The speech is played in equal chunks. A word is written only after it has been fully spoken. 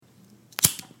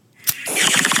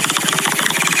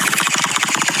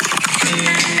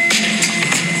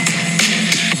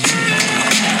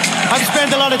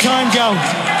time, Joe.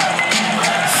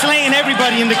 Slaying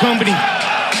everybody in the company.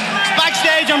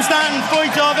 Backstage, I'm starting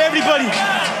fights off everybody.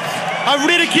 I've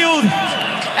ridiculed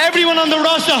everyone on the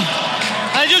roster.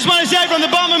 I just want to say from the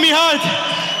bottom of my heart,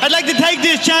 I'd like to take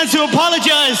this chance to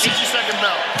apologize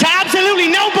to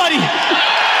absolutely nobody.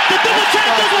 The double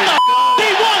champ does what the he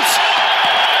wants.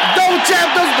 Double champ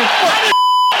does the fuck.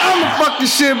 I'm the fucking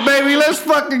shit, baby. Let's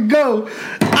fucking go.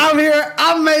 I'm here.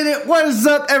 I made it. What is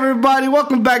up, everybody?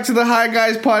 Welcome back to the Hi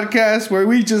Guys podcast, where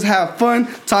we just have fun,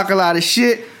 talk a lot of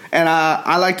shit. And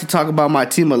I like to talk about my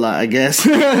team a lot, I guess.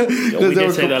 We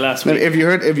did say that last week. If you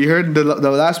heard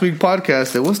the last week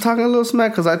podcast, it was talking a little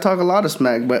smack because I talk a lot of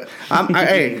smack. But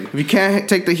hey, if you can't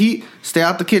take the heat, stay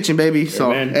out the kitchen, baby.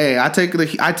 So hey, I take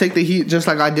the heat just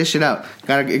like I dish it out.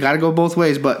 Gotta go both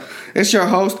ways. But it's your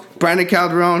host Brandon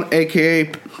Calderon,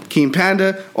 aka King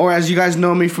Panda, or as you guys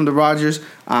know me from the Rogers,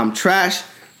 I'm Trash.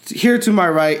 Here to my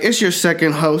right, it's your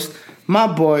second host. My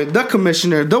boy, the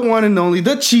commissioner, the one and only,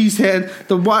 the cheesehead,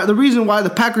 the reason why the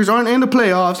Packers aren't in the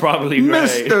playoffs. Probably right.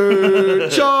 Mr.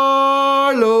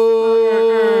 Charlos.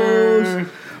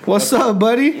 What's up,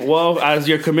 buddy? Well, as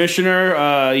your commissioner,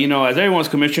 as everyone's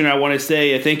commissioner, I want to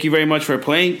say thank you very much for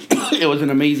playing. It was an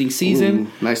amazing season.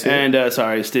 Ooh, nice. And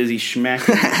sorry, Stizzy Schmack.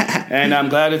 And I'm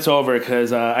glad it's over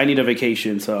because I need a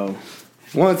vacation, so...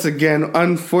 Once again,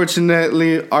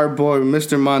 unfortunately, our boy,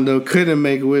 Mr. Mondo, couldn't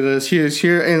make it with us. He is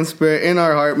here in spirit, in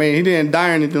our heart, man. He didn't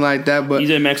die or anything like that, but... He's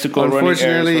in Mexico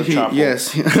unfortunately, running errands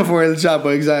yes, for El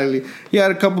Chapo, exactly. He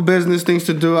had a couple business things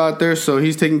to do out there, so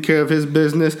he's taking care of his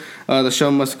business. The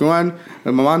show must go on.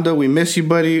 Mondo, we miss you,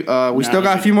 buddy. We still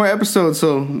got a few more episodes,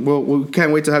 so we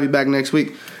can't wait to have you back next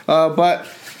week. But...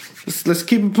 Let's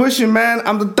keep it pushing, man.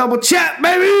 I'm the double champ,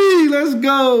 baby. Let's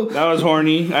go. That was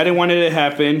horny. I didn't want it to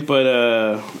happen, but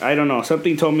I don't know.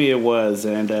 Something told me it was.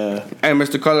 And hey,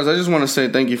 Mr. Carlos, I just want to say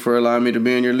thank you for allowing me to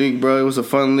be in your league, bro. It was a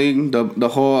fun league. The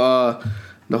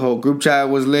whole group chat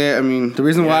was lit. I mean, the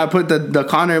reason why I put the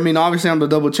Connor, I mean, obviously I'm the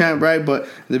double champ, right? But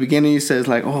at the beginning he says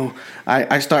like, oh,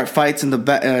 I start fights in the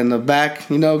back,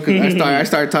 you know, because I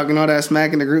start talking all that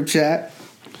smack in the group chat.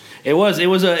 It was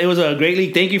a great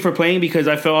league. Thank you for playing because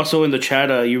I felt also in the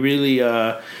chat you really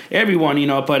everyone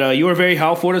but you were very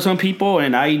helpful to some people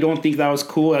and I don't think that was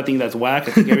cool. I think that's whack.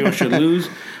 I think everyone should lose.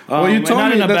 Well, you told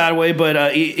not me in a bad way, but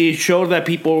it showed that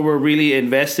people were really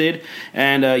invested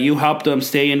and you helped them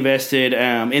stay invested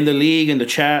in the league, in the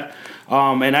chat.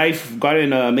 And I've got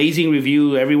an amazing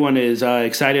review. Everyone is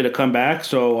excited to come back.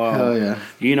 So, hell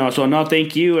yeah. So no,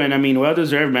 thank you. And I mean, well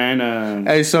deserved, man.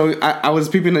 Hey, so I was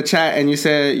peeping the chat and you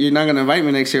said you're not going to invite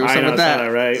me next year. What's up with that? I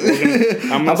know, right?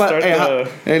 I'm going to start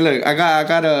Hey, look, I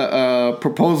got a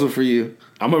proposal for you.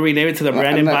 I'm going to rename it to the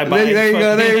Brandon Bye-Bye. There you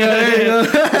go.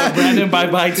 The Brandon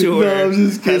Bye-Bye Tour. No, I'm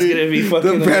just kidding. That's going to be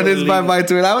fucking the Brandon's Bye-Bye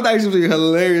Tour. That would actually be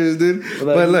hilarious, dude.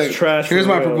 But look, here's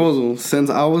my proposal. Since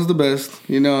I was the best,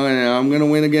 and I'm going to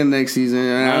win again next season,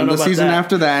 and the season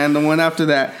after that, and the one after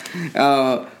that,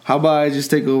 how about I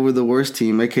just take over the worst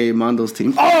team, a.k.a. Mondo's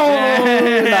team? Oh!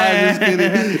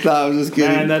 I'm just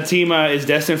kidding. And that team is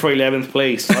destined for 11th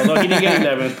place. Although he didn't get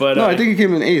 11th, but... No, I think he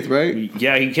came in 8th, right?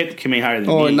 Yeah, he came in higher than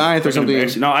me. Oh, 9th or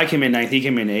something. No, I came in 9th. He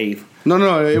came in 8th.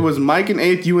 No, it was Mike in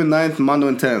 8th, you in 9th, Mondo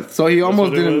in 10th. So he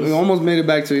almost made it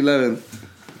back to 11th.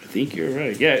 I think you're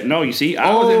right. Yeah, no, you see?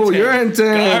 I was in 10. You're in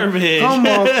 10. Garbage. Come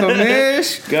on,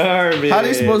 Kamish. Garbage. How are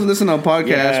they supposed to listen to a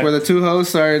podcast where the two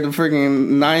hosts are the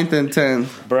freaking 9th and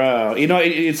 10th? Bro,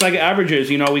 it's like averages.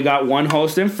 We got one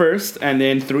host in first and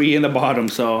then 3 in the bottom.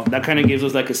 So that kind of gives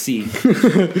us like a C. So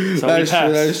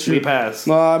That's true. We passed.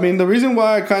 Well, I mean, the reason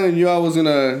why I kind of knew I was going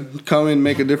to come and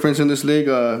make a difference in this league,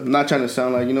 not trying to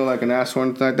sound like, like an ass or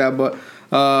anything like that, but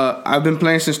I've been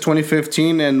playing since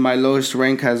 2015 and my lowest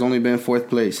rank has only been 4th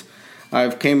place.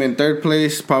 I've came in 3rd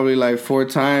place probably like 4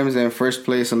 times and 1st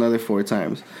place another 4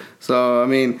 times. So, I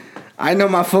mean, I know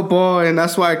my football, and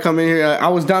that's why I come in here. I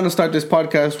was down to start this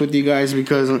podcast with you guys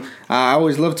because I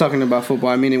always love talking about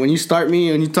football. I mean, when you start me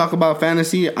and you talk about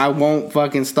fantasy, I won't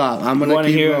fucking stop. I'm going to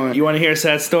keep going. You want to hear a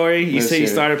sad story? You say you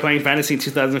started playing fantasy in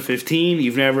 2015.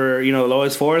 You've never,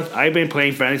 lowest 4th. I've been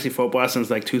playing fantasy football since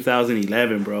like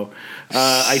 2011, bro.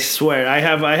 I swear. I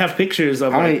have pictures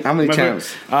of how many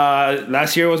champs?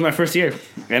 Last year was my first year,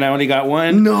 and I only got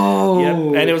 1. No.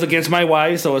 Yep. And it was against my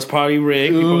wife, so it's probably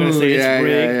rigged. People are going to say it's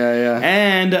rigged. Yeah.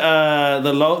 And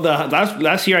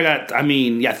last year I got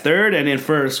 3rd and then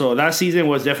 1st. So that season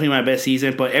was definitely my best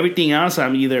season. But everything else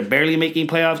I'm either barely making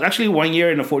playoffs. Actually, 1 year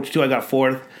in the 42 I got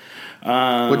 4th.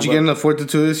 What'd you get in the 4-2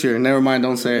 this year? Never mind,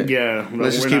 don't say it. Yeah,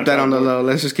 let's just keep that on the low.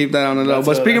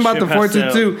 But speaking about the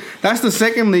 4-2, that's the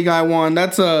second league I won.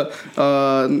 That's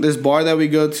this bar that we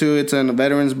go to. It's a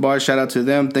veterans bar. Shout out to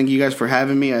them. Thank you guys for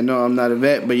having me. I know I'm not a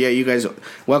vet, but yeah, you guys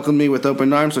welcomed me with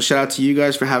open arms. So shout out to you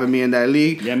guys for having me in that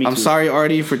league. Yeah, me I'm too. sorry,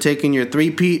 Artie, for taking your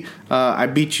 3-peat. I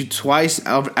beat you twice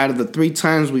out of the 3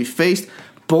 times we faced.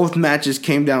 Both matches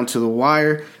came down to the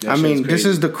wire. I mean, this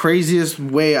is the craziest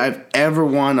way I've ever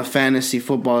won a fantasy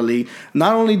football league.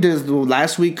 Not only did the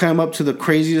last week come up to the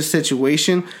craziest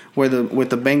situation where with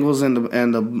the Bengals and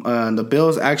the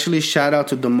Bills. Actually, shout out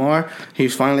to DeMar. He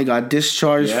finally got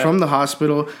discharged from the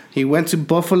hospital. He went to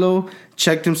Buffalo,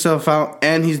 checked himself out,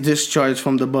 and he's discharged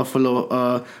from the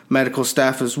Buffalo medical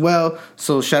staff as well.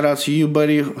 So shout out to you,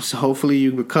 buddy. So hopefully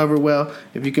you recover well.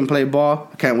 If you can play ball,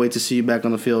 I can't wait to see you back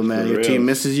on the field, man. Your team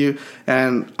misses you.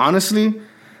 And honestly,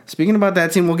 speaking about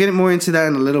that team, we'll get more into that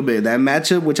in a little bit. That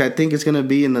matchup, which I think is going to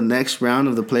be in the next round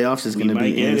of the playoffs, is going to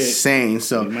be insane.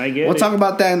 So we'll talk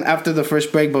about that after the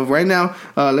first break. But right now,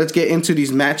 let's get into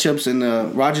these matchups in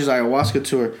the Rogers Ayahuasca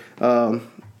Tour.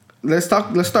 Let's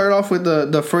start off with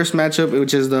the first matchup,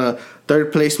 which is the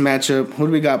third place matchup. Who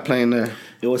do we got playing there?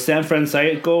 It was San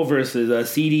Francisco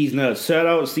versus CD's Nuts. Shout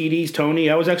out CD's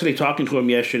Tony. I was actually talking to him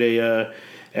yesterday,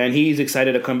 and he's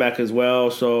excited to come back as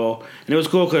well. So, and it was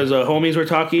cool because homies were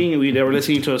talking. They were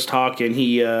listening to us talk, and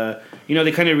he,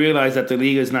 they kind of realized that the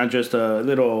league is not just a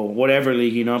little whatever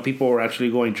league. People were actually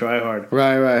going try hard.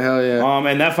 Right, hell yeah.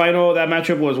 And that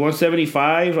matchup was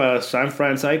 175 San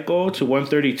Francisco to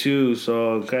 132.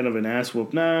 So kind of an ass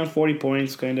whoop. 40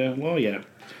 points, kind of. Well, yeah.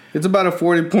 It's about a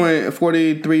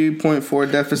 43.4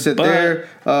 deficit there.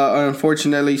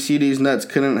 Unfortunately, CD's Nuts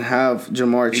couldn't have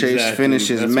Jamar Chase finish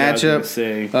his matchup.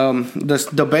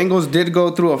 The Bengals did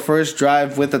go through a first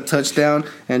drive with a touchdown,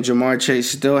 and Jamar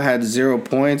Chase still had 0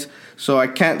 points. So I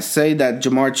can't say that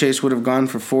Jamar Chase would have gone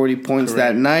for 40 points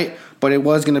that night. But it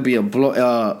was going to be a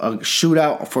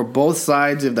shootout for both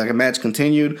sides if the match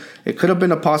continued. It could have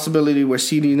been a possibility where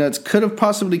CD Nuts could have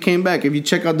possibly came back. If you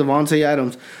check out Devontae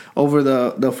Adams over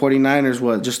the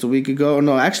 49ers, just a week ago?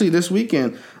 No, actually this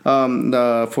weekend for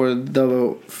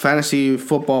the fantasy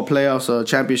football playoffs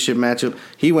championship matchup,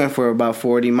 he went for about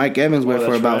 40. Mike Evans went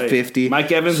for about 50.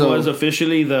 Mike Evans was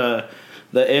officially the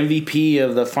MVP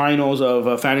of the finals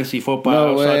of fantasy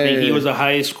football. No way. So I think he was the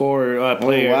highest scorer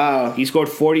player. Oh, wow. He scored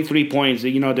 43 points,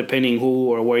 depending who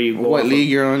or where you go. What league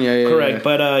you're on, yeah. Correct, yeah.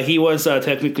 But he was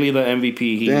technically the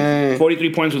MVP.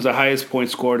 43 points was the highest point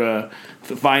scored the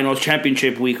finals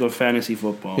championship week of fantasy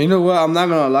football. You know what? I'm not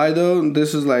going to lie, though.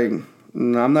 This is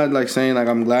I'm not saying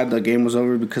I'm glad the game was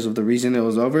over because of the reason it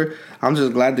was over. I'm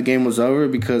just glad the game was over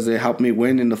because it helped me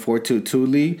win in the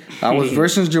 4-2-2 league. I was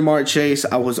versus Jamar Chase.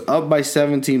 I was up by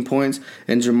 17 points,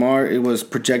 and Jamar, it was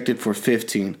projected for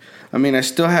 15. I mean, I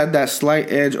still had that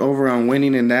slight edge over on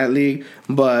winning in that league,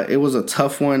 but it was a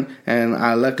tough one, and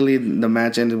luckily the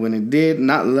match ended when it did. You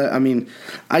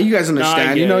guys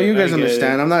understand. You guys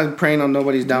understand. I'm not preying on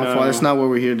nobody's downfall. No. That's not what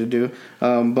we're here to do.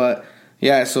 But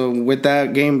yeah, so with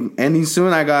that game ending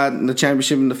soon, I got the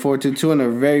championship in the 4-2-2 in a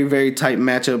very, very tight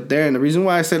matchup there. And the reason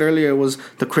why I said earlier it was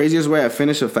the craziest way I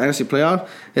finished a fantasy playoff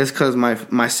is because my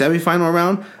semifinal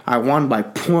round, I won by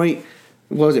 0.01,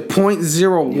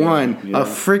 a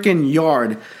freaking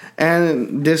yard.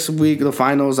 And this week, the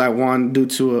finals, I won due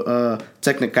to a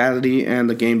technicality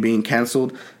and the game being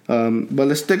canceled. But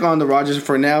let's stick on the Rogers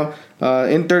for now.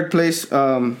 In third place,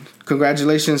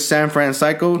 congratulations, San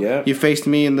Francisco. Yeah. You faced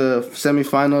me in the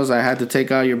semifinals. I had to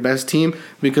take out your best team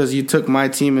because you took my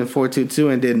team in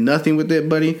 4-2-2 and did nothing with it,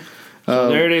 buddy. So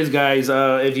there it is, guys.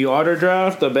 If you auto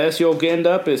draft, the best you'll end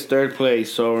up is third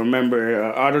place. So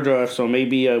remember, auto draft. So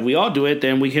maybe we all do it,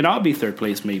 then we can all be third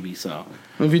place, maybe. So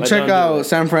if you check out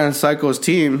San Francisco's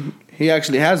team, he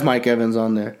actually has Mike Evans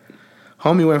on there.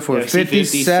 Homie went for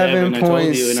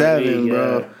 57.7,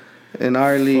 bro. In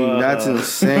our league, that's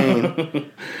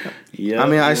insane. Yeah,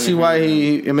 I see why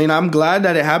I'm glad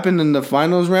that it happened in the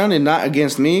finals round and not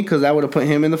against me because that would have put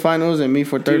him in the finals and me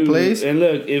for third place. And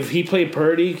look, if he played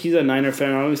Purdy, he's a Niner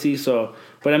fan, obviously. So,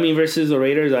 but versus the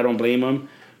Raiders, I don't blame him.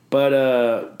 But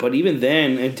even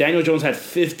then, if Daniel Jones had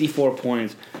 54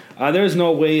 points, there's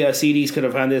no way CDs could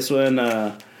have had this one.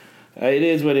 It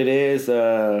is what it is.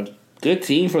 Good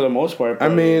team for the most part.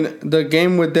 The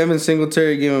game with Devin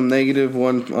Singletary gave him negative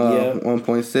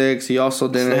 1.6. He also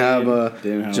didn't have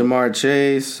Jamar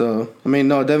Chase. So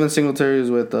Devin Singletary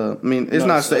is with.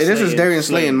 This is Darius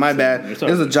Slayton. My bad. This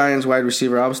is a Giants wide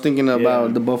receiver. I was thinking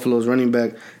about the Buffalo's running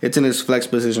back. It's in his flex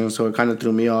position, so it kind of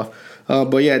threw me off.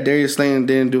 But yeah, Darius Slayton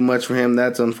didn't do much for him.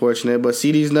 That's unfortunate. But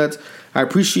CD's Nuts, I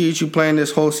appreciate you playing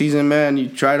this whole season, man. You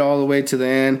tried all the way to the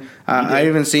end. I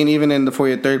even seen for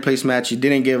your third place match, you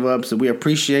didn't give up. So we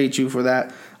appreciate you for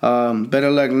that.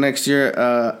 Better luck next year.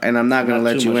 And I'm not gonna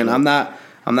let you win. I'm not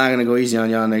gonna go easy on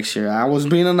y'all next year. I was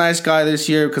being a nice guy this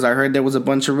year because I heard there was a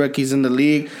bunch of rookies in the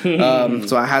league.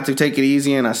 So I had to take it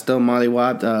easy, and I still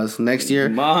mollywopped. So next year,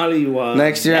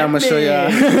 next year I'm gonna show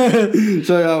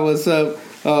y'all what's up.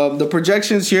 The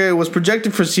projections here, it was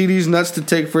projected for CD's Nuts to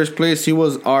take first place. He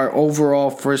was our overall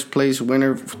first place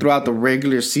winner throughout the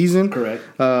regular season. Correct.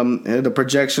 The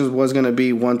projections was going to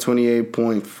be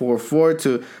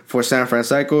 128.44 for San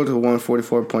Francisco to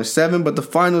 144.7, but the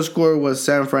final score was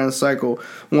San Francisco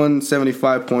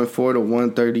 175.4 to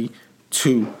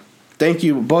 132. Thank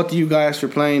you, both of you guys, for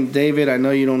playing. David, I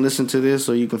know you don't listen to this,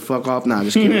 so you can fuck off. Nah,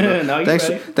 just kidding. No,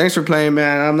 thanks for playing,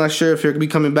 man. I'm not sure if you'll be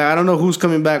coming back. I don't know who's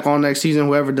coming back on next season.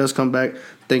 Whoever does come back,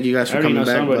 thank you guys for coming back.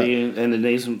 I already know somebody, and the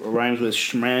name rhymes with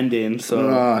Schmandin. So,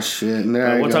 oh shit,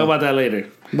 we'll talk about that later.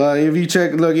 But if you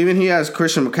check, look, even he has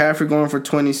Christian McCaffrey going for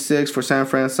 26 for San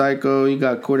Francisco. He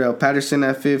got Cordell Patterson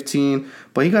at 15,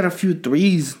 but he got a few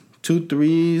threes, 2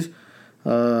 threes.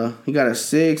 He got a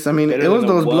 6. I mean, it was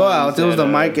those blowouts. It was the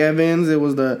Mike Evans. It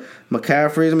was the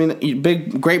McCaffreys. I mean,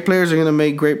 great players are gonna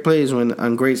make great plays when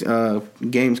great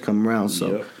games come around. So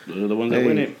yep. They're the ones that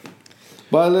win it.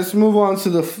 But let's move on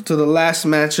to the last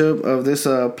matchup of this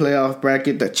playoff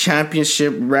bracket, the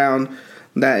championship round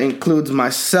that includes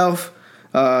myself,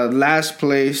 last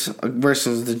place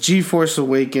versus the G-Force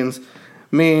Awakens.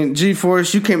 I mean,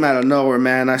 G-Force, you came out of nowhere,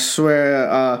 man. I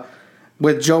swear.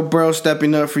 With Joe Burrow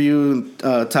stepping up for you,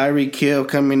 Tyreek Hill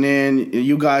coming in,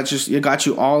 it got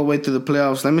you all the way to the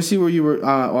playoffs. Let me see where you were.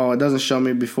 It doesn't show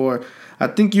me before. I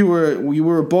think you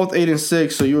were both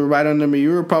 8-6, so you were right under me.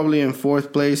 You were probably in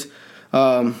 4th place,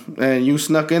 and you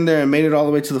snuck in there and made it all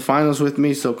the way to the finals with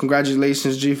me. So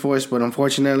congratulations, G-Force. But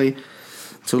unfortunately,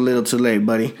 too little, too late,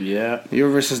 buddy. Yeah, you're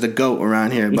versus the GOAT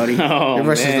around here, buddy. You're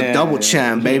versus the double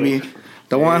champ, baby.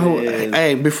 The one who,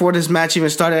 hey, before this match even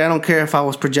started, I don't care if I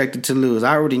was projected to lose.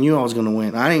 I already knew I was going to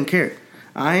win. I didn't care,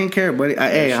 buddy.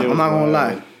 I'm not going to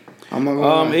lie.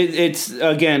 It's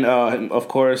again, of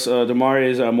course, DeMar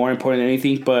is more important than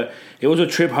anything, but it was a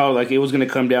trip how it was going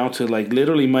to come down to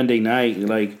literally Monday night.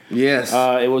 Yes,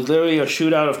 it was literally a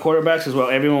shootout of quarterbacks as well.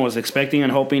 Everyone was expecting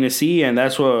and hoping to see, and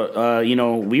that's what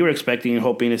we were expecting and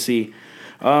hoping to see.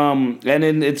 And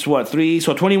then it's 3,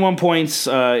 so 21 points.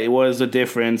 It was the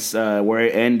difference where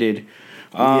it ended.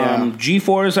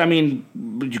 G-Force, I mean,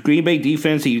 Green Bay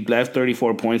defense, he left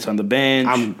 34 points on the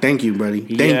bench. Thank you, buddy.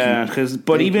 Thank you.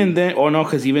 Even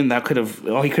that could have,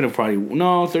 he could have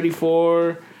probably,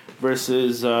 34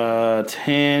 versus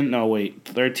 10,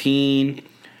 13. He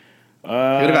would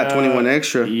have got 21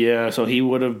 extra. Yeah, so he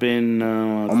would have been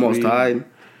almost tied.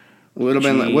 I would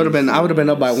have been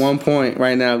up by 1 point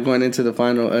right now going into the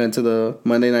final into the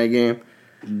Monday night game.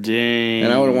 Dang.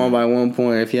 And I would have won by 1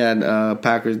 point if he had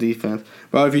Packers defense.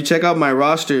 Bro, if you check out my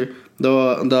roster,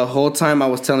 the whole time I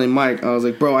was telling Mike, I was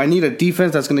like, bro, I need a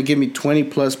defense that's gonna give me 20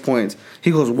 plus points.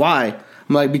 He goes, why?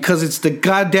 I'm like, because it's the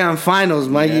goddamn finals,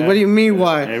 Mikey. Yeah. What do you mean,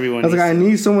 why? Everyone I was like, I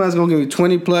need someone that's going to give me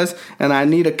 20 plus, and I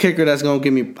need a kicker that's going to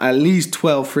give me at least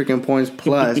 12 freaking points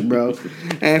plus, bro.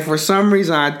 And for some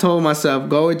reason, I told myself,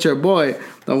 go with your boy,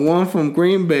 the one from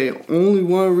Green Bay. Only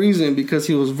one reason, because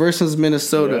he was versus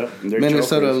Minnesota. Yeah,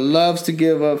 Minnesota chokers. Loves to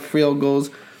give up field goals.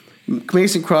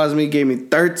 Mason Crosby gave me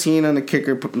 13 on the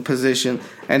kicker position.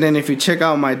 And then if you check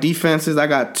out my defenses, I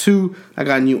got 2. I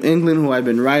got New England, who I've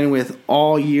been riding with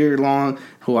all year long,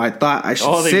 who I thought I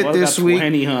should sit this week.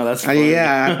 20, huh? That's funny.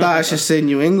 I thought I should sit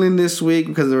New England this week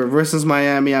because they were versus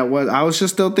Miami. I was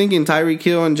just still thinking Tyreek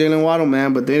Hill and Jalen Waddle,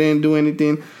 man, but they didn't do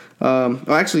anything.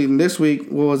 Actually, this week,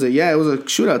 what was it? Yeah, it was a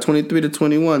shootout,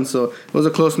 23-21. So it was a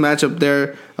close matchup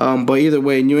there. But either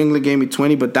way, New England gave me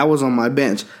 20, but that was on my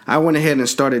bench. I went ahead and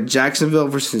started Jacksonville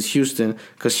versus Houston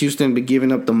because Houston been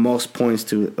giving up the most points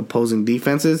to opposing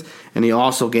defenses, and he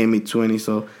also gave me 20.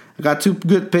 So I got 2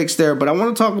 good picks there. But I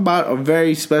want to talk about a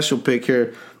very special pick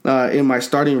here in my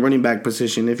starting running back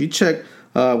position. If you check,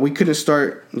 we couldn't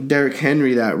start Derrick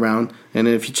Henry that round. And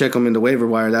if you check him in the waiver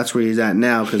wire, that's where he's at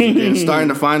now because he didn't start in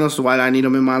the finals, so why do I need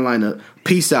him in my lineup?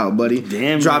 Peace out, buddy.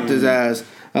 Damn, dropped his ass.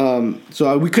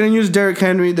 So we couldn't use Derrick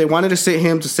Henry. They wanted to sit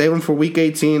him to save him for Week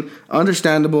 18.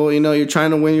 Understandable. You're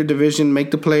trying to win your division,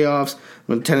 make the playoffs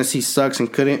when Tennessee sucks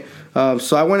and couldn't.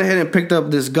 So I went ahead and picked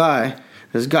up this guy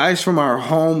This guy's from our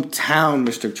hometown,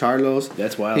 Mr. Charlos.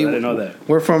 That's wild. I didn't know that.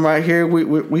 We're from right here.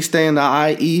 We stay in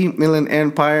the IE, Inland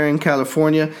Empire in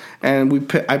California. And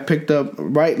I picked up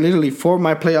literally for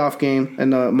my playoff game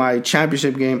and my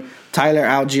championship game, Tyler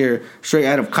Algier, straight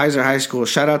out of Kaiser High School.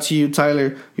 Shout out to you,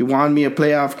 Tyler. You won me a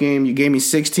playoff game. You gave me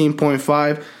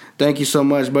 16.5. Thank you so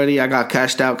much, buddy. I got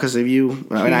cashed out because of you.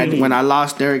 When I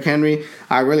lost Derrick Henry,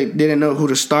 I really didn't know who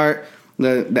to start.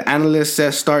 The analyst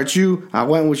says start you. I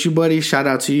went with you, buddy. Shout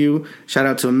out to you. Shout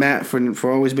out to Matt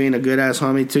for always being a good ass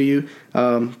homie to you.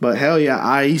 But hell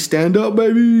yeah, IE stand up,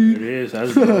 baby. It is.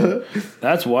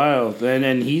 That's wild.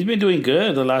 And he's been doing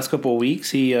good the last couple of weeks.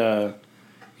 He's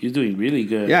doing really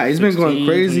good. Yeah, he's been going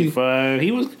crazy. 25. He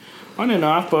was on and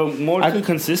off, but more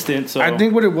consistent. So I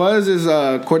think what it was is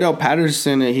Cordell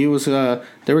Patterson. And he was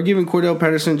they were giving Cordell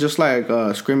Patterson just like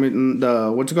scrimmage,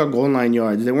 goal line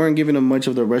yards. They weren't giving him much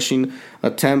of the rushing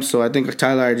attempts. So I think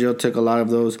Tyler Algier took a lot of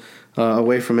those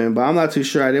away from him. But I'm not too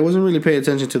sure. I wasn't really paying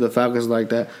attention to the Falcons like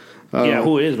that.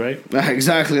 Who is, right?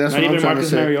 Exactly. That's not what I'm trying to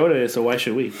say. Not even Marcus Mariota is, so why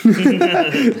should we?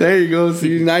 There you go.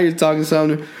 See, now you're talking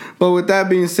something. But with that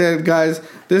being said, guys,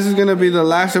 this is going to be the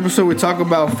last episode we talk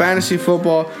about fantasy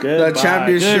football, the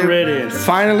championship. Good riddance.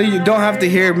 Finally, you don't have to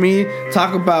hear me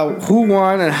talk about who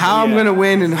won and how I'm going to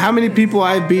win and how many people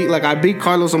I beat. Like, I beat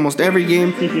Carlos almost every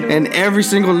game in every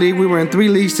single league. We were in 3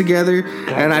 leagues together,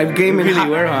 and I came in.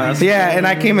 Yeah, and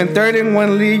I came in 3rd in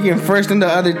 1 league and 1st in the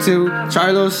other 2.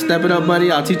 Charlos, step it up, buddy.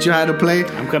 I'll teach you how to play.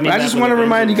 But I just want to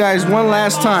remind you guys one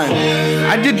last time.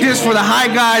 I did this for the high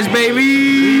guys,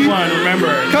 baby.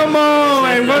 Remember. Come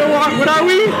on, and what are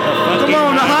we? Come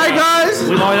on, the high guys.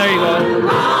 Oh, there you go.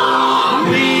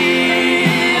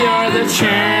 We are the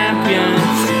champions,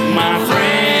 my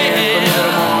friend.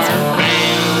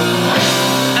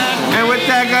 And with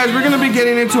that, guys, we're going to be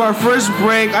getting into our first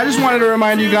break. I just wanted to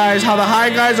remind you guys how the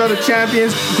high guys are the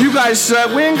champions. You guys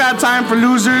suck. We ain't got time for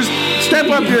losers. Step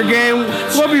up your game.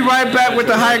 We'll be right back with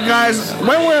the high guys.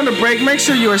 When we're on the break, make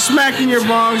sure you are smacking your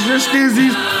bongs, your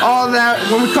stizzies, all that.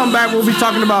 When we come back, we'll be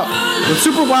talking about the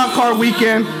Super Wild Card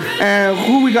Weekend and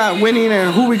who we got winning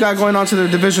and who we got going on to the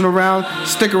divisional round.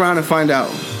 Stick around and find out.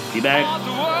 Be back.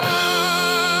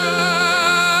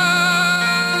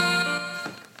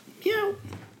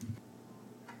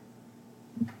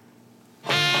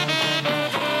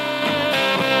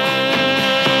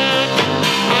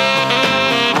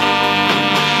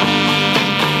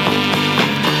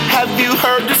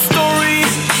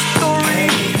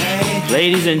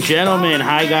 Ladies and gentlemen,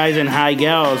 hi guys and hi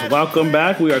gals, welcome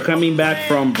back. We are coming back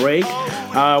from break.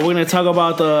 We're going to talk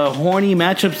about the horny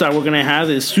matchups that we're going to have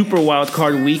this Super Wild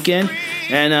Card Weekend.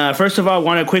 And first of all, I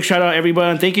want a quick shout out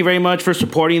everybody. Thank you very much for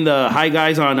supporting the Hi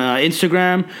Guys on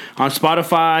Instagram, on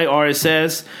Spotify,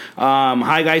 RSS,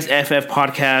 Hi Guys FF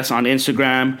Podcast on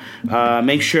Instagram.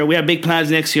 Make sure we have big plans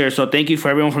next year. So thank you for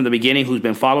everyone from the beginning who's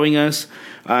been following us.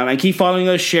 And keep following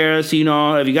us, share us. You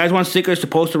know, if you guys want stickers to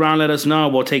post around, let us know.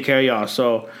 We'll take care of y'all.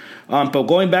 So, but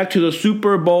going back to the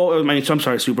Super Bowl,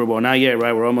 Super Bowl. Not yet,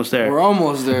 right? We're almost there. We're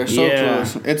almost there. So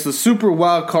close. It's the Super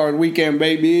Wild Card Weekend,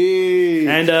 baby.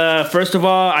 And first of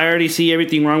all, I already see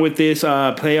everything wrong with this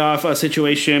playoff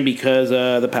situation because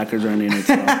the Packers aren't in it.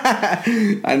 So.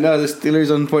 I know the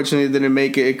Steelers unfortunately didn't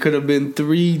make it. It could have been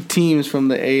 3 teams from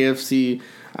the AFC.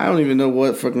 I don't even know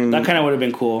what fucking... That kind of would have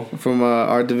been cool. From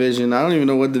our division. I don't even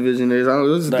know what division it is. I don't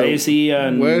know. The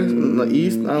AFC... Where? The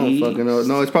East? I don't fucking know.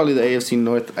 No, it's probably the AFC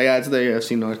North. Yeah, it's the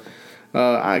AFC North.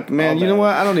 You know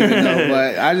what? I don't even know.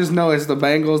 But I just know it's the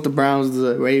Bengals, the Browns,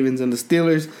 the Ravens, and the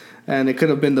Steelers. And it could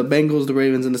have been the Bengals, the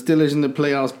Ravens, and the Steelers in the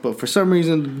playoffs. But for some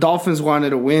reason, the Dolphins wanted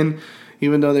to win,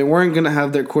 even though they weren't going to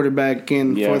have their quarterback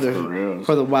in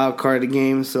for the wild card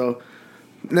game. So...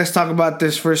 let's talk about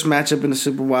this first matchup in the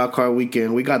Super Wild Card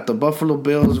Weekend. We got the Buffalo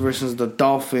Bills versus the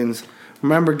Dolphins.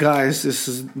 Remember, guys, this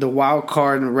is the wild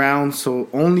card round, so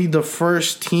only the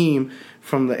first team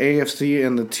from the AFC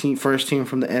and the first team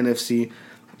from the NFC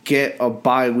get a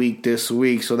bye week this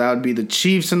week. So that would be the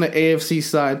Chiefs on the AFC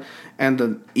side and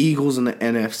the Eagles on the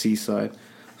NFC side.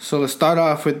 So let's start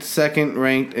off with the second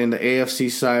ranked in the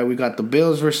AFC side. We got the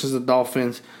Bills versus the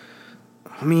Dolphins.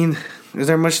 I mean... is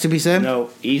there much to be said? No,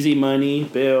 easy money,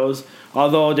 Bills.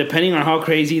 Although, depending on how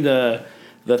crazy the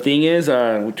thing is,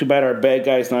 too bad our bet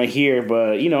guy's not here.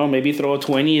 But, you know, maybe throw a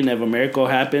 20 and if a miracle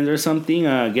happens or something,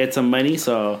 get some money.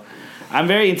 So, I'm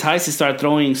very enticed to start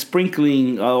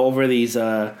sprinkling over these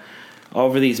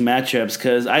matchups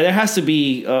because there has to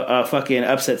be a fucking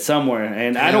upset somewhere.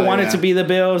 And I don't want it to be the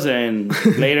Bills. And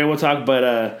later we'll talk,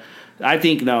 but... I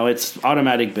think no, it's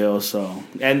automatic Bills. So,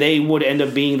 and they would end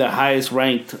up being the highest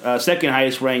ranked, second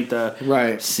highest ranked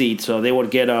Right. seed. So they would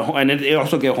get and they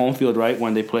also get home field right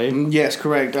when they play Yes,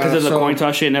 correct. because of the coin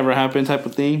toss shit never happened type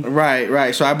of thing.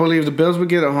 Right. So I believe the Bills would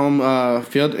get a home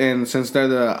field, and since they're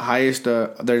the highest,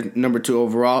 they're number 2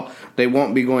 overall. They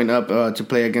won't be going up to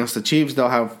play against the Chiefs.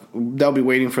 They'll be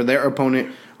waiting for their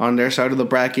opponent on their side of the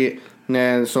bracket.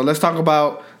 And so let's talk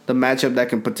about the matchup that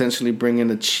can potentially bring in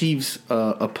the Chiefs'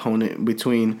 opponent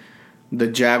between the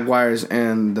Jaguars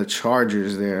and the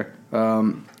Chargers there.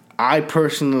 I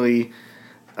personally,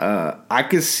 I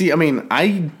could see,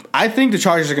 I think the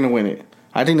Chargers are going to win it.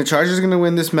 I think the Chargers are going to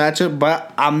win this matchup,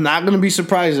 but I'm not going to be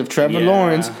surprised if Trevor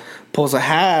Lawrence pulls a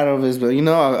hat out of his,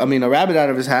 a rabbit out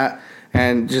of his hat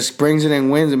and just brings it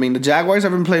and wins. The Jaguars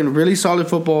have been playing really solid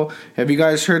football. Have you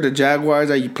guys heard the Jaguars?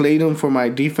 I played them for my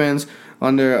defense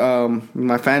under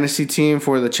my fantasy team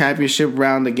for the championship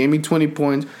round. They gave me 20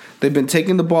 points. They've been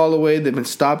taking the ball away. They've been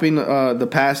stopping the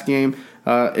pass game.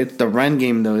 It's the run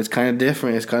game, though. It's kind of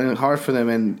different. It's kind of hard for them.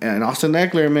 And Austin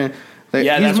Eckler, man.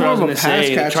 That's what I was going to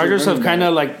say. The Chargers have kind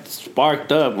of like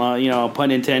sparked up,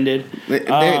 pun intended. They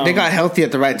got healthy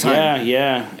at the right time.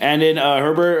 Yeah. And then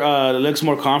Herbert looks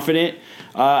more confident.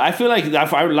 I feel like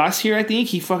last year, I think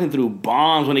he fucking threw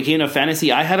bombs when it came to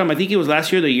fantasy. I had him. I think it was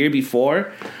last year, or the year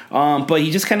before, but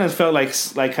he just kind of felt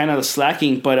like kind of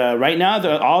slacking. But right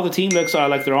now, all the team looks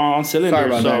like they're all on cylinders. Sorry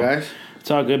about that, guys. It's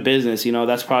all good business.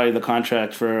 That's probably the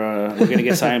contract for we're gonna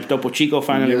get signed. Topo Chico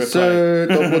finally yes, replied. Sir,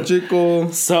 Topo Chico.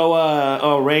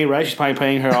 So, Ray, right? She's probably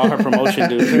paying her all her promotion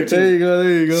dues. There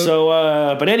you go.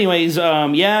 So, but anyways,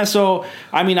 yeah. So,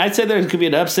 I'd say there could be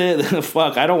an upset.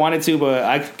 Fuck, I don't want it to, but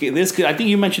I think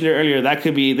you mentioned it earlier.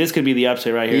 This could be the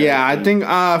upset right here. Yeah, I think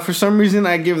for some reason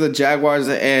I give the Jaguars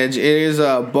the edge. It is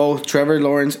both Trevor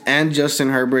Lawrence and Justin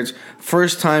Herbert's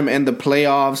first time in the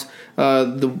playoffs.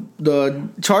 The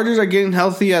Chargers are getting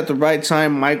healthy at the right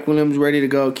time. Mike Williams ready to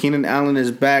go. Keenan Allen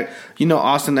is back.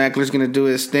 Austin Eckler's going to do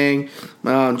his thing.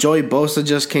 Joey Bosa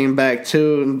just came back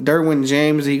too. Derwin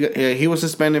James, he was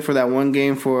suspended for that one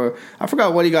game I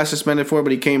forgot what he got suspended for,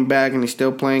 but he came back and he's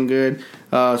still playing good.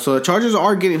 So the Chargers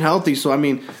are getting healthy. So,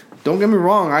 don't get me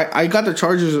wrong. I got the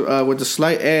Chargers with a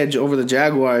slight edge over the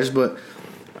Jaguars, but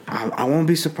I won't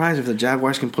be surprised if the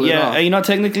Jaguars can pull it off. Yeah,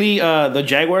 technically, the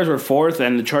Jaguars were 4th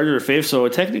and the Chargers were 5th, so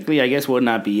technically, I guess would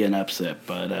not be an upset,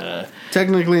 but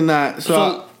technically not.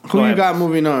 So who you got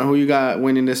moving on? Who you got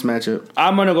winning this matchup?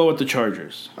 I'm gonna go with the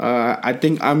Chargers. I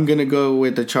think I'm gonna go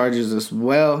with the Chargers as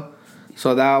well.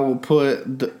 So that will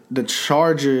put the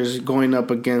Chargers going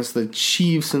up against the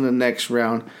Chiefs in the next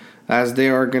round, as they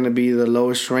are going to be the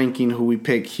lowest ranking who we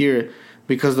pick here,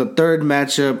 because the third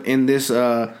matchup in this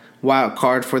wild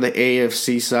card for the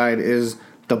AFC side is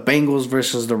the Bengals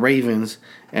versus the Ravens.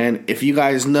 And if you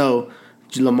guys know,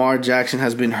 Lamar Jackson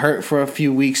has been hurt for a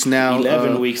few weeks now.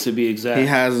 11 weeks to be exact. He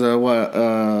has his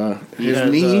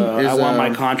knee. I want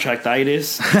my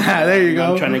contractitis. There you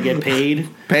go. I'm trying to get paid.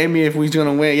 Pay me if we're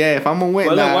gonna win. Yeah, if I'm gonna win.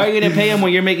 Well, look, why are you gonna pay him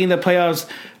when you're making the playoffs?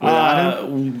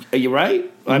 Are you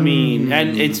right? And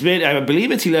I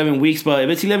believe it's 11 weeks, but if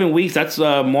it's 11 weeks, that's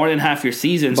more than half your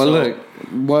season. But look,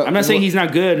 I'm not saying he's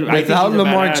not good. Without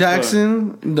Lamar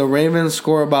Jackson, the Ravens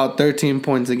score about 13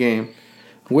 points a game.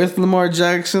 With Lamar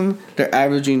Jackson, they're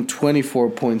averaging 24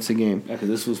 points a game. Yeah, because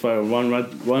this was for one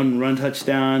run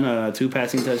touchdown, 2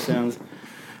 passing touchdowns.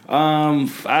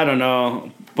 I don't know,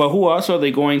 but who else are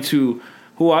they going to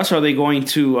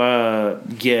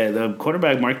get? The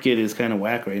quarterback market is kind of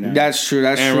whack right now. That's true.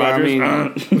 Aaron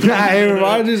Rodgers. Aaron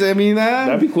Rodgers.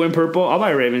 That'd be cool in purple. I'll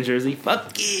buy a Ravens jersey.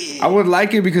 Fuck it. I would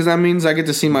like it because that means I get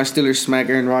to see my Steelers smack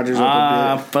Aaron Rodgers up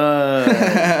a bit.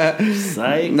 Fuck.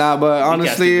 Psych. Nah, but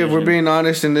honestly, if we're being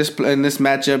honest in this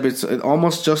matchup, it's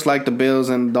almost just like the Bills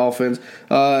and Dolphins.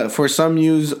 For some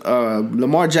news,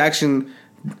 Lamar Jackson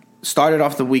started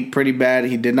off the week pretty bad.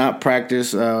 He did not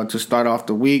practice to start off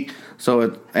the week.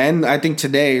 And I think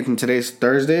today's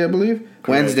Thursday, I believe. Correct.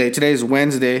 Wednesday. Today's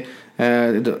Wednesday.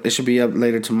 It should be up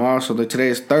later tomorrow. So today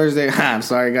is Thursday. I'm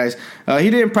sorry, guys.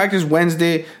 He didn't practice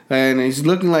Wednesday, and he's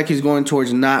looking like he's going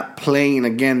towards not playing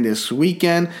again this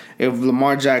weekend. If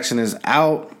Lamar Jackson is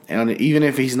out, and even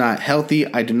if he's not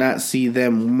healthy, I do not see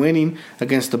them winning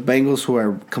against the Bengals, who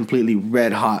are completely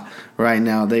red hot right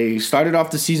now. They started off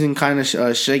the season kind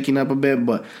of shaking up a bit,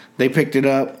 but they picked it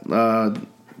up.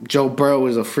 Joe Burrow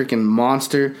is a freaking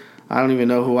monster. I don't even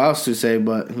know who else to say,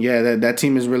 but yeah, that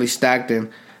team is really stacked, and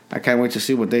I can't wait to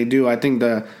see what they do. I think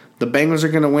the Bengals are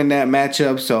going to win that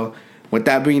matchup. So with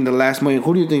that being the last one,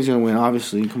 who do you think is going to win?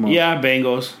 Obviously, come on. Yeah,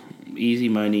 Bengals. Easy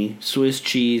money. Swiss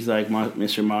cheese, like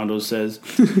Mr. Mondo says.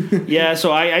 Yeah,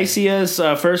 so I see us,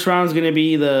 first round is going to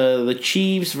be the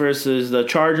Chiefs versus the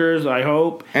Chargers, I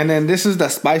hope. And then this is the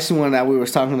spicy one that we were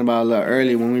talking about a little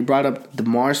early when we brought up the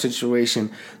Mars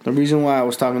situation. The reason why I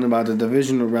was talking about the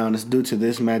divisional round is due to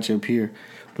this matchup here.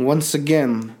 Once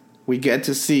again, we get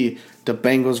to see the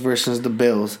Bengals versus the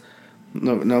Bills.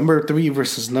 Number 3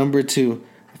 versus number 2.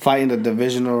 Fighting the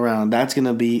divisional round. That's going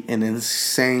to be an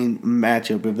insane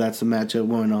matchup if that's the matchup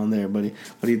going on there, buddy.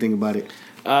 What do you think about it?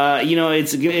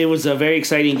 It was a very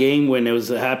exciting game when it was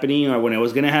happening or when it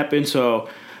was going to happen, so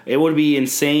it would be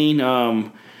insane.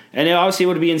 And it obviously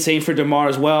would be insane for DeMar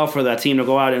as well, for that team to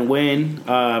go out and win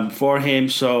for him.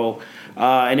 So,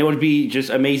 and it would be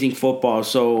just amazing football.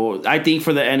 So I think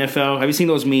for the NFL, have you seen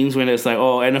those memes when it's like,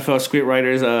 oh, NFL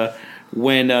scriptwriters,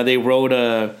 when they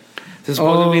wrote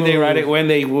supposedly they write it when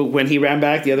he ran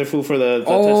back the other fool for the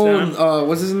touchdown.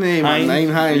 What's his name?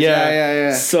 Naeem Hines.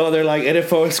 Yeah. So they're like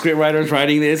NFL scriptwriters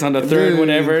writing this on the third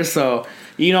whatever. So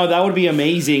that would be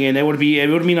amazing, and it would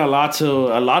mean a lot to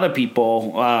a lot of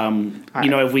people.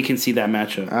 If we can see that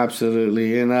matchup.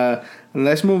 Absolutely, and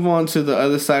let's move on to the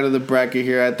other side of the bracket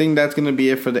here. I think that's going to be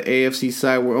it for the AFC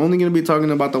side. We're only going to be talking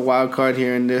about the wild card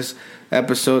here in this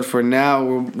episode for now.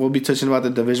 We'll be touching about the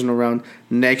divisional round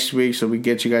next week, so we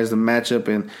get you guys the matchup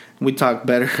and we talk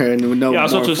better and we know. Yeah,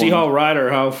 also to see how right or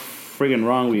how friggin'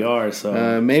 wrong we are.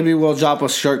 So maybe we'll drop a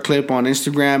short clip on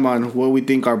Instagram on what we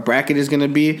think our bracket is going to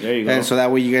be. There you go. And so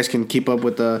that way you guys can keep up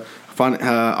with the fun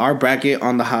our bracket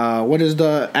on the what is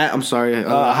the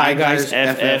Hi Guys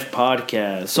FF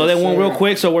podcast. So then one real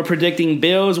quick. So we're predicting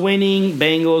Bills winning,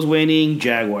 Bengals winning,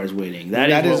 Jaguars winning.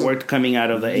 That is what we're coming out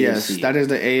of the AFC. Yes, that is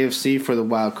the AFC for the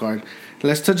wild card.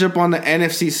 Let's touch up on the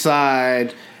NFC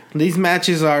side. These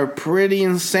matches are pretty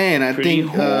insane. I think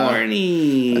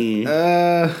horny.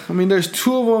 There's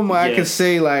 2 of them where I could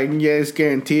say it's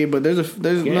guaranteed, but there's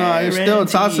still a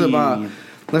toss up.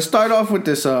 Let's start off with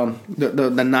this.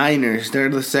 The Niners. They're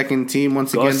the second team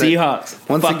once again. Seahawks.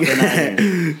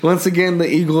 Once again,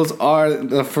 the Eagles are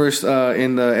the first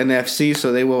in the NFC,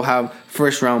 so they will have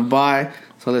first round bye.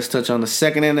 So let's touch on the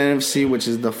second in the NFC, which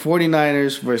is the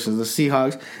 49ers versus the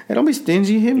Seahawks. Hey, don't be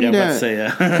stingy. Hit me that. Yeah, let's say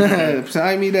that.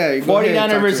 Sign me that.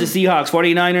 49ers versus Seahawks.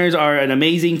 49ers are an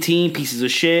amazing team, pieces of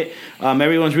shit.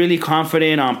 Everyone's really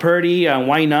confident on Purdy.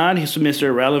 Why not? Mr.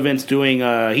 Irrelevant's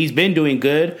he's been doing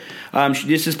good.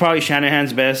 This is probably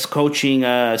Shanahan's best coaching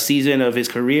season of his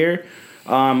career.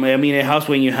 It helps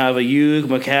when you have Ayuk,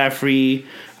 McCaffrey,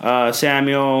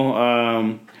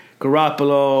 Samuel,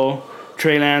 Garoppolo,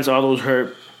 Trey Lance, all those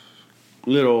hurt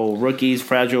little rookies,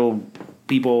 fragile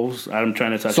people. I'm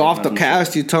trying to touch. So off the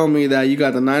cast, you told me that you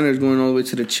got the Niners going all the way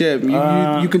to the chip.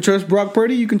 You can trust Brock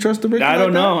Purdy? You can trust the rookie? I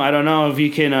don't know if you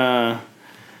can.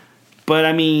 But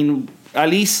at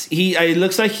least it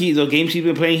looks like the games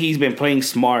he's been playing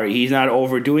smart. He's not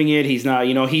overdoing it. He's not,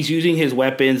 he's using his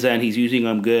weapons and he's using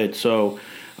them good. So,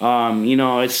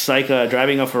 it's like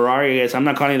driving a Ferrari. I guess I'm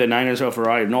not calling the Niners a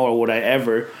Ferrari, nor would I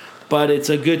ever. But it's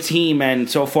a good team, and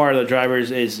so far the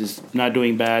drivers is not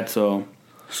doing bad. So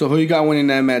who you got winning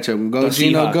that matchup? Go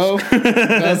Geno, go. Go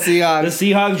Seahawks. The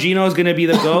Seahawks. Geno is going to be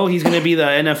the go. He's going to be the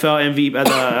NFL MVP,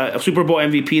 the Super Bowl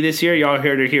MVP this year. Y'all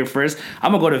heard it here first.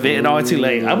 I'm gonna go to Vegas. No, it's too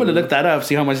late. I'm gonna look that up.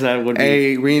 See how much that would be.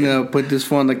 Hey, Rena, put this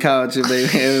phone on the couch if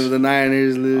the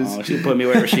Niners lose. Oh, she put me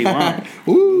wherever she wants.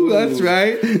 Ooh, that's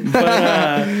right.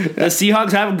 But the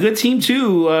Seahawks have a good team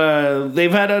too.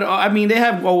 They've had they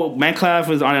have Metcalf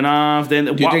was on and off. Then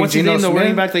what's his name? The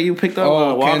running back that you picked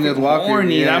up? Kenneth Walker.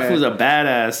 Yeah. That was a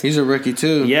badass. He's a rookie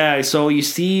too. Yeah, so you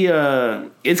see,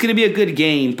 it's gonna be a good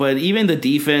game, but even the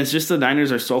defense, just the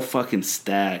Niners are so fucking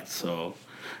stacked. So,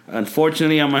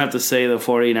 unfortunately, I'm gonna have to say the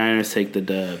 49ers take the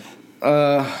dub.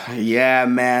 Yeah,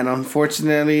 man.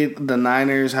 Unfortunately, the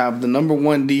Niners have the number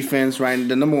 1 defense, right?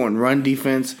 The number 1 run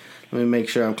defense. Let me make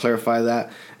sure I clarify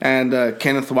that. And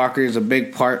Kenneth Walker is a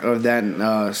big part of that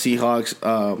Seahawks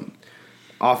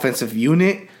offensive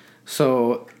unit.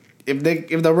 So if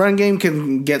the run game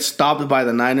can get stopped by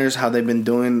the Niners, how they've been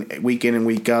doing week in and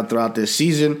week out throughout this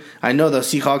season. I know the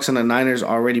Seahawks and the Niners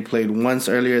already played once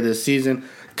earlier this season.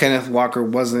 Kenneth Walker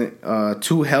wasn't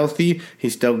too healthy. He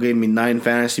still gave me 9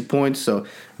 fantasy points. So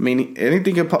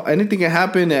anything can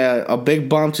happen. A big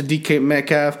bomb to DK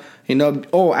Metcalf.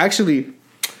 Actually,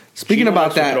 speaking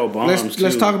about that,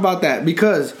 let's talk about that,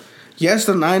 because yes,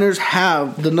 the Niners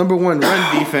have the number 1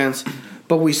 run defense.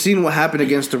 But we've seen what happened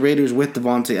against the Raiders with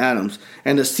Davante Adams.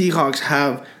 And the Seahawks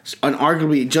have an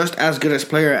arguably just as good a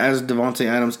player as Davante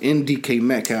Adams in DK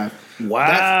Metcalf.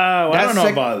 Wow, I don't know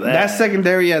about that. That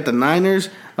secondary at the Niners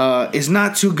is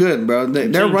not too good, bro.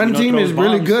 Their run team is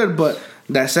really good, but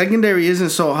that secondary isn't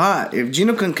so hot. If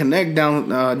Geno can connect down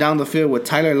the field with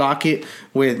Tyler Lockett,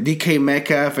 with DK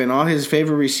Metcalf, and all his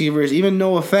favorite receivers, even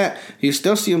Noah Fett, you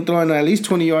still see him throwing at least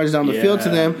 20 yards down the field to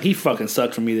them. He fucking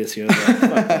sucked for me this year.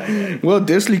 Will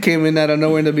Dissly came in out of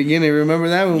nowhere in the beginning. Remember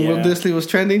that when Will Dissly was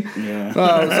trending? Yeah.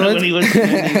 When he was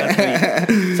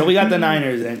trending, so we got the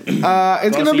Niners then.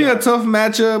 It's going to be a tough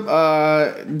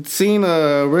matchup. Seeing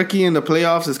a rookie in the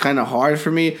playoffs is kind of hard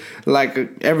for me. Like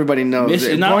everybody knows.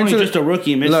 Not only just a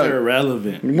rookie, Mr.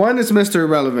 Irrelevant. One, it's Mr.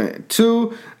 Irrelevant.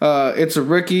 Two, it's a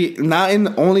rookie, not in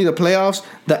only the playoffs,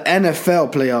 the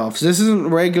NFL playoffs. This isn't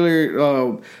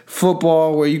regular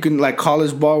football where you can, like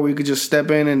college ball, where you could just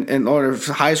step in or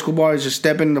high school ball, just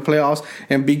step in the playoffs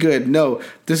and be good. No,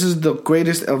 this is the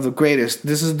greatest of the greatest.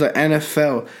 This is the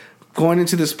NFL. Going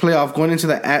into this playoff, going into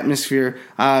the atmosphere.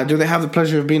 Do they have the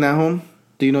pleasure of being at home?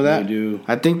 Do you know that? They do.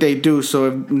 I think they do.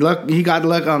 So he got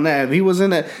luck on that. If he was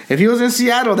in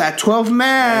Seattle, that 12th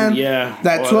man,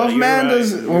 that 12th man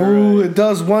does. It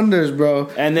does wonders,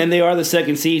 bro. And then they are the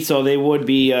second seed, so they would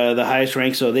be the highest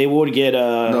ranked. So they would get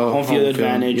home field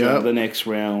advantage of the next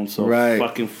round. So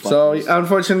fucking. So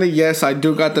unfortunately, yes, I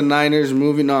do got the Niners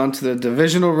moving on to the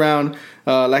divisional round.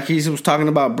 Like he was talking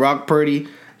about Brock Purdy.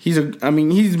 He's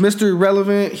Mr.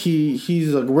 Irrelevant.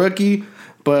 He's a rookie.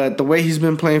 But the way he's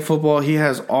been playing football, he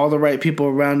has all the right people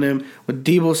around him. With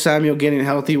Deebo Samuel getting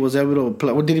healthy, was able to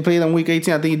play. Did he play in week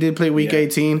 18? I think he did play week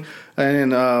 18.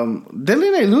 And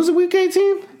didn't they lose in week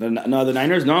 18? No, the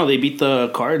Niners. No, they beat the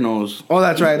Cardinals. Oh,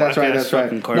 that's right.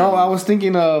 No, I was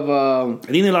thinking of. I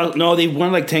think they lost. No, they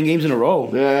won like 10 games in a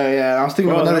row. Yeah. I was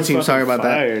thinking of another team. Sorry about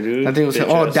that. Dude. I think it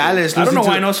was Dallas. I don't know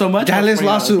why I know so much. Dallas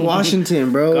lost to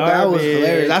Washington, bro. That was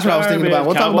hilarious. That's what I was thinking about.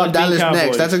 We'll talk about Dallas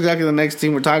next. That's exactly the next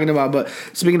team we're talking about. But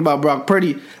speaking about Brock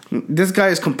Purdy, this guy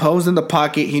is composed in the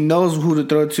pocket. He knows who to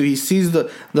throw to. He sees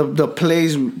the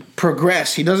plays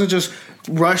progress. He doesn't just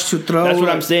rush to throw. That's what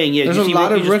I'm saying. Yeah, you see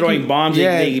rookies just throwing bombs.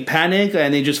 Yeah. They panic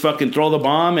and they just fucking throw the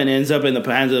bomb and it ends up in the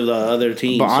hands of the other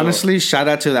team. But honestly, shout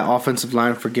out to that offensive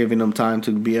line for giving him time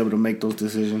to be able to make those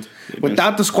decisions.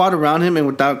 Without the squad around him and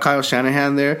without Kyle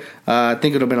Shanahan there, I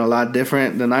think it would have been a lot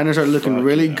different. The Niners are looking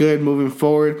really good moving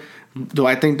forward. Do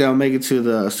I think they'll make it to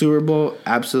the Super Bowl?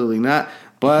 Absolutely not.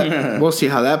 But we'll see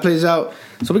how that plays out.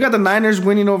 So we got the Niners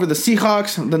winning over the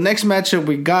Seahawks. The next matchup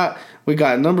we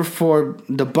got number 4,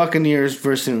 the Buccaneers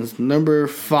versus number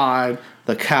 5,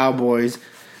 the Cowboys.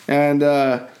 And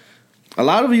a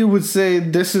lot of you would say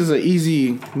this is an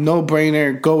easy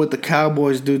no-brainer. Go with the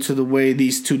Cowboys due to the way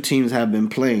these two teams have been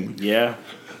playing. Yeah.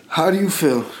 How do you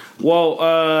feel?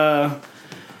 Well,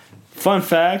 fun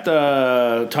fact,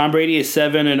 Tom Brady is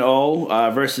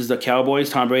 7-0 versus the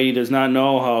Cowboys. Tom Brady does not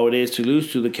know how it is to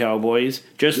lose to the Cowboys.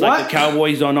 Just like the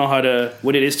Cowboys don't know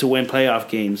what it is to win playoff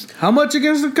games. How much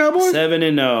against the Cowboys?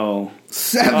 7-0.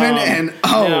 7-0.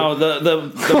 Now,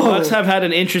 the Bucs have had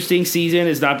an interesting season.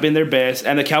 It's not been their best.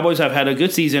 And the Cowboys have had a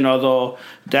good season, although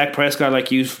Dak Prescott,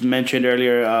 like you mentioned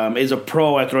earlier, is a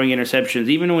pro at throwing interceptions.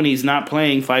 Even when he's not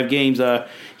playing 5 games,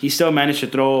 he still managed to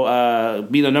throw,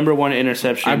 be the number 1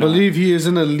 interception. I believe he is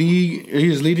in the league.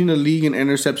 He is leading the league in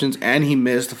interceptions, and he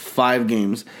missed 5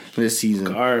 games this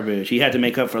season. Garbage. He had to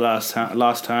make up for lost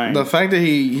time. The fact that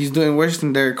he's doing worse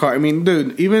than Derek Carr. I mean,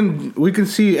 dude, even we can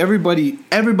see everybody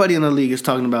in the league is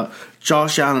talking about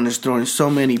Josh Allen is throwing so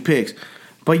many picks.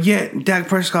 But yet, Dak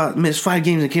Prescott missed 5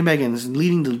 games and came back and is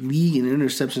leading the league in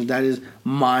interceptions. That is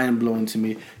mind-blowing to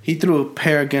me. He threw a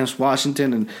pair against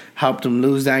Washington and helped them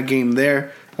lose that game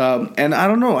there. And I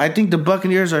don't know. I think the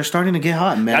Buccaneers are starting to get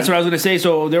hot, man. That's what I was going to say.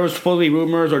 So there was supposedly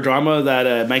rumors or drama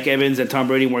that Mike Evans and Tom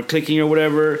Brady weren't clicking or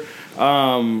whatever.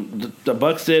 The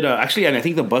Bucs did actually, and I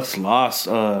think the Bucs lost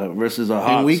versus the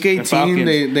Hawks. In week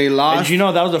 18, they lost. Did you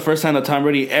know that was the first time that Tom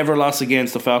Brady ever lost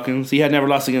against the Falcons? He had never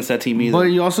lost against that team either. But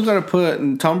you also got to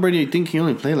put Tom Brady. I think he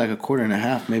only played like a quarter and a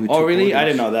half, maybe. Oh, really? I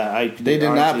didn't know that. They did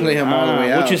not play him all the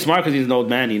way out, which is smart because he's an old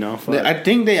man, you know. I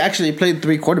think they actually played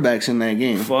 3 quarterbacks in that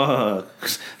game. Fuck.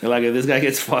 They're like, if this guy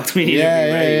gets fucked, we need to be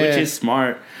ready, which is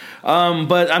smart.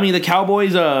 But I mean, the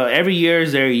Cowboys, every year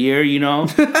is their year, you know.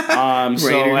 So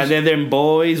and then they're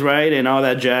boys, right, and all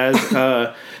that jazz.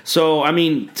 So I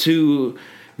mean,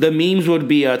 the memes would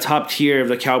be a top tier of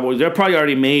the Cowboys. They're probably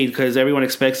already made because everyone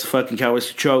expects the fucking Cowboys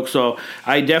to choke. So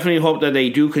I definitely hope that they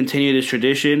do continue this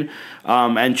tradition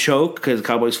and choke because the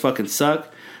Cowboys fucking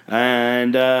suck.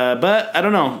 And but I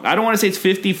don't know. I don't want to say it's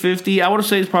 50-50. I want to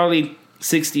say it's probably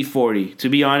 60-40. To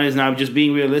be honest, and I'm just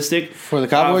being realistic. For the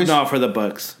Cowboys? No, for the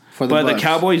Bucs. The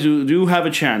Cowboys do have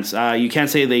a chance. You can't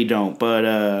say they don't.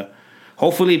 But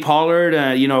hopefully Pollard,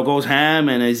 goes ham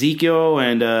and Ezekiel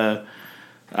and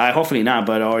hopefully not.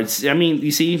 But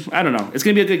you see, I don't know. It's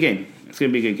gonna be a good game. It's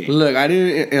gonna be a good game. Look, I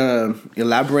didn't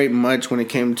elaborate much when it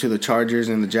came to the Chargers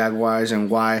and the Jaguars and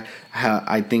why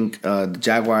I think the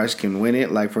Jaguars can win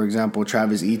it. Like, for example,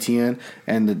 Travis Etienne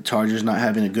and the Chargers not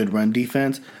having a good run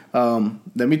defense.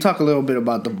 Let me talk a little bit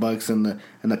about the Bucs and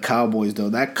the Cowboys, though.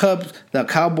 The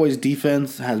Cowboys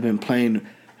defense has been playing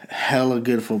hella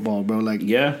good football, bro. Like,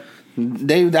 yeah.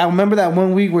 I remember that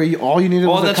one week where all you needed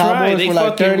was the Cowboys They for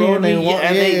like 30 and they won.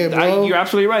 Yeah, bro. You're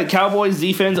absolutely right. Cowboys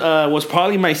defense was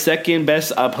probably my second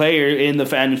best player in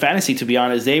fantasy, to be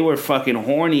honest. They were fucking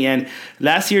horny. And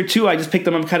last year, too, I just picked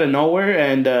them up kind of nowhere,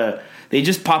 and they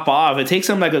just pop off. It takes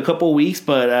them like a couple weeks,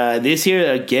 but this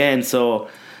year again, so...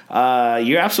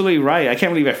 you're absolutely right. I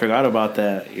can't believe I forgot about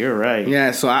that. You're right.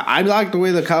 Yeah, so I like the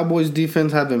way the Cowboys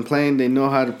defense have been playing. They know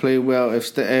how to play well.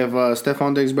 If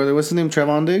Stephon Diggs' brother, what's his name?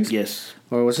 Trevon Diggs? Yes.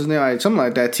 Or what's his name? Something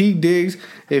like that. T. Diggs,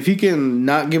 if he can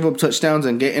not give up touchdowns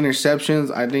and get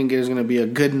interceptions, I think it's going to be a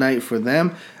good night for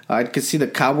them. I could see the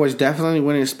Cowboys definitely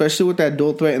winning, especially with that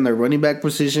dual threat in their running back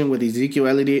position with Ezekiel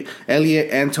Elliott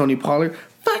and Tony Pollard.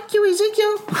 Fuck you,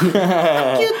 Ezekiel.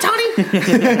 Fuck you,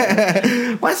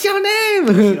 Tony. What's your name?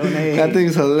 That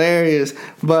thing's hilarious.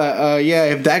 But, yeah,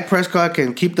 if Dak Prescott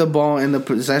can keep the ball in the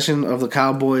possession of the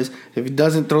Cowboys, if he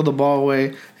doesn't throw the ball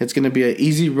away, it's going to be an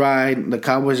easy ride. The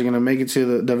Cowboys are going to make it to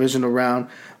the divisional round.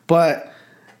 But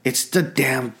it's the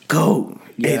damn GOAT.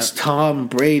 Yeah. It's Tom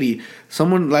Brady.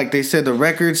 Someone, like they said, the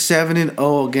record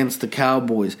 7-0 against the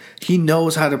Cowboys. He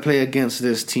knows how to play against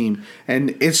this team.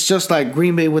 And it's just like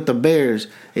Green Bay with the Bears.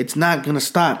 It's not going to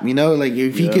stop, you know? Like,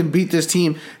 if he can beat this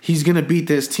team, he's going to beat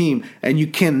this team. And you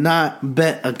cannot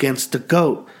bet against the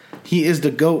GOAT. He is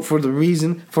the GOAT for a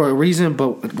reason.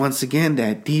 But once again,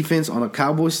 that defense on the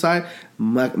Cowboys side,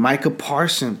 Micah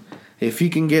Parsons. If he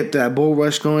can get that bull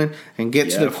rush going and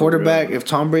get to the quarterback, if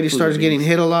Tom Brady starts getting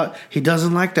hit a lot, he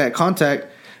doesn't like that contact.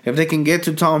 If they can get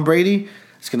to Tom Brady,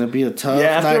 it's going to be a tough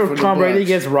night for the after Tom Brady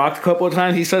gets rocked a couple of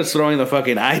times, he starts throwing the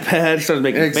fucking iPad. He starts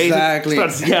making faces.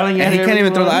 Starts yelling at and he can't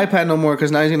even throw the everyone. iPad no more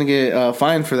because now he's going to get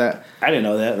fined for that. I didn't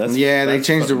know that. They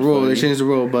changed the rule. Funny. They changed the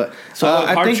rule. But so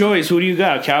hard choice. Who do you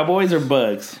got? Cowboys or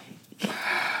Bugs?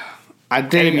 I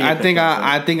think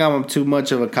I'm too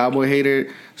much of a Cowboy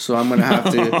hater, so I'm gonna have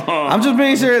to. I'm just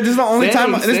being serious. This is the only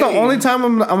time. This is the only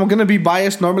time I'm gonna be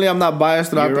biased. Normally, I'm not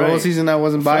biased throughout the whole season. I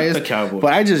wasn't biased,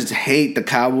 but I just hate the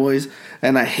Cowboys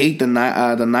and I hate the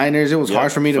Niners. It was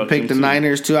hard for me to pick the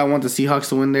Niners too. I want the Seahawks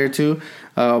to win there too,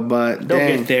 but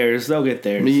they'll get theirs.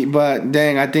 But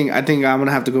dang, I think I'm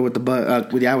gonna have to go with the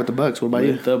Bucs. With the Bucs. What about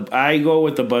you? I go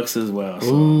with the Bucs as well.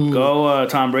 So go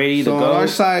Tom Brady. So on our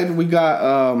side, we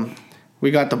got. We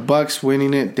got the Bucs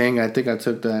winning it. Dang, I think I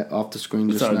took that off the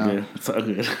screen just now. It's all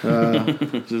good.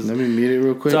 Let me mute it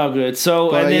real quick. It's all good.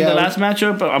 So, and then the last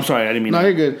matchup. I'm sorry, I didn't mean. No,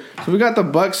 you're good. So we got the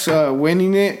Bucs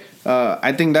winning it.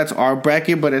 I think that's our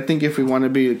bracket, but I think if we want to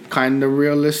be kind of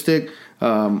realistic,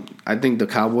 I think the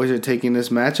Cowboys are taking this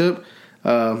matchup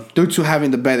due to having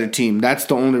the better team. That's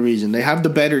the only reason. They have the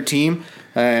better team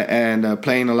and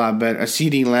playing a lot better.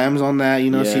 CeeDee Lamb's on that.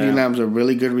 CeeDee Lamb's a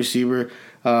really good receiver.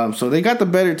 So they got the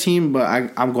better team,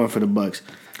 but I'm going for the Bucs.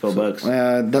 Go Bucs.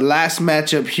 The last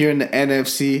matchup here in the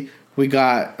NFC, we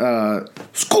got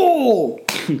Skull.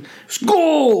 I've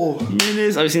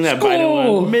seen that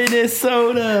Biden one.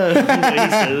 Minnesota.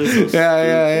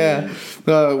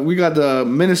 Yeah. We got the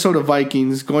Minnesota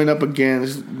Vikings going up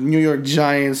against New York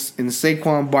Giants and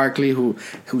Saquon Barkley, who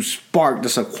sparked the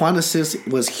Saquon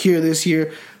was here this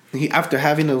year. After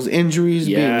having those injuries,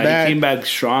 being bad, he came back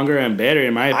stronger and better.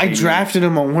 In my opinion, I drafted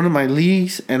him on one of my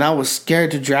leagues, and I was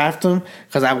scared to draft him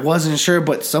because I wasn't sure.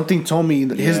 But something told me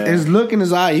his look in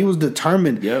his eye, he was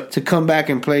determined to come back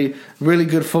and play really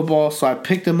good football. So I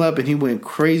picked him up, and he went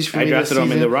crazy for me. I drafted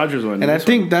him in the Rodgers one, and I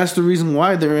think that's the reason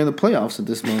why they're in the playoffs at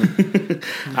this moment.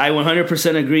 I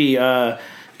 100% agree.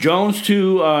 Jones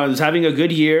too is having a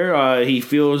good year. He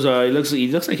feels he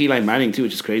looks like Eli Manning too,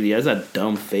 which is crazy. He has that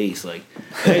dumb face.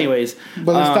 Anyways,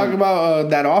 but let's talk about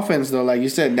that offense though. Like you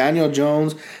said, Daniel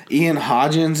Jones, Ian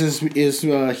Hodgins is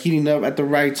heating up at the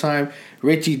right time.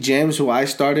 Richie James, who I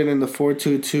started in the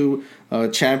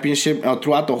 4-2-2 championship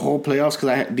throughout the whole playoffs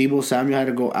because Deebo Samuel had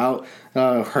to go out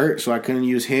hurt, so I couldn't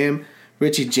use him.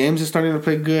 Richie James is starting to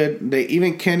play good.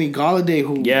 Even Kenny Golladay,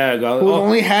 who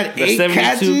only had 8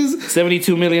 catches,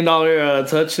 $72 million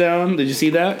touchdown. Did you see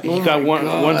that? He got one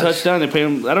touchdown. They paid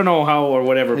him. I don't know how or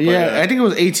whatever. Yeah, I think it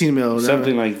was $18 million,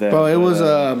 something like that. Bro, it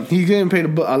was. He getting paid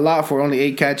a lot for only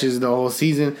 8 catches the whole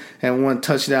season and 1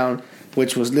 touchdown,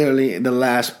 which was literally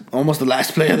almost the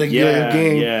last play of the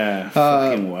game. Yeah,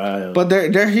 fucking wild. But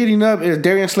they're heating up.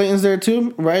 Darian Slayton's there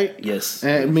too, right? Yes.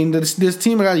 And, I mean, this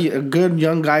team got good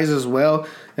young guys as well,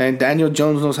 and Daniel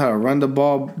Jones knows how to run the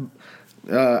ball.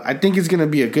 I think it's gonna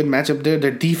be a good matchup there.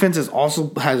 Their defense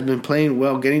has been playing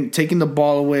well, taking the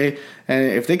ball away,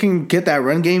 and if they can get that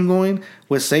run game going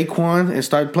with Saquon and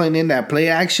start playing in that play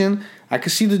action, I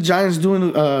could see the Giants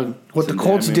doing what the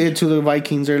Colts did to the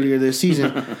Vikings earlier this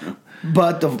season.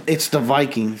 But it's the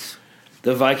Vikings.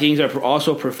 The Vikings are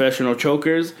also professional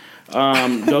chokers.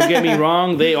 Don't get me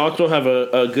wrong; they also have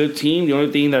a good team. The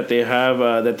only thing that they have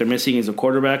that they're missing is a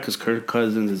quarterback because Kirk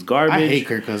Cousins is garbage. I hate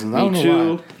Kirk Cousins. I don't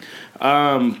know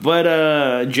why.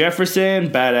 But Jefferson,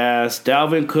 badass.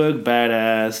 Dalvin Cook,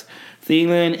 badass.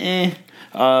 Thielen,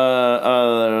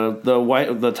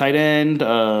 the tight end,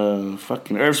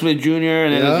 fucking Irv Smith Jr.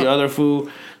 and then there's the other fool.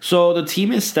 So the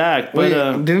team is stacked. But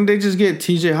didn't they just get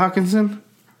T.J. Hawkinson?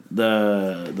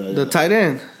 The tight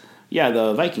end. Yeah,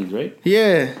 the Vikings, right?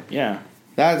 Yeah. Yeah.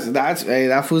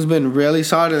 That fool's been really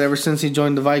solid ever since he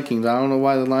joined the Vikings. I don't know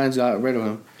why the Lions got rid of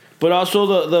him. But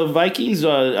also the Vikings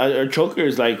are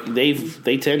chokers. Like they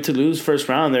tend to lose first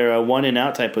round. They're a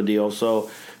 1-and-out type of deal.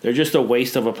 So they're just a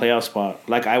waste of a playoff spot.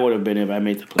 Like I would have been if I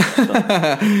made the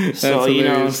playoffs.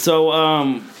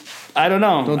 So I don't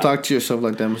know. Don't talk to yourself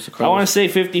like that, Mr. Carlos. I want to say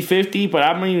 50-50, but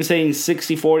I'm even saying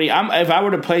 60-40. If I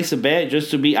were to place a bet,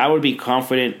 I would be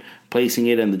confident placing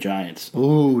it in the Giants.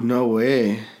 Ooh, no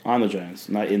way. On the Giants,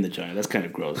 not in the Giants. That's kind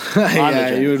of gross.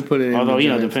 Yeah, you would put it in Although,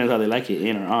 the it depends how they like it,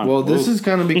 in or on. Well, this is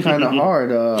going to be kind of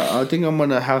hard. I think I'm going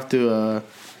to have to...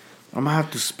 I'm going to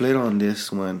have to split on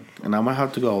this one. And I'm going to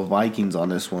have to go Vikings on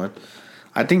this one.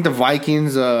 I think the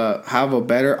Vikings have a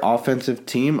better offensive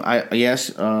team.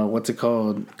 What's it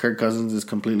called? Kirk Cousins is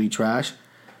completely trash.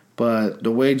 But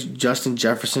the way Justin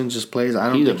Jefferson just plays,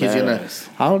 I don't think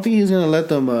he's gonna let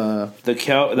them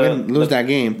lose that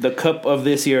game. The cup of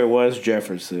this year was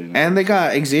Jefferson, and they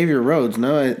got Xavier Rhodes, in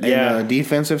the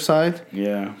defensive side.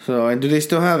 Yeah. So, and do they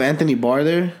still have Anthony Barr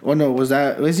there? Oh no, was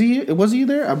he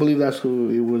there? I believe that's who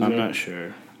he was. I'm not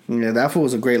sure. Yeah, that fool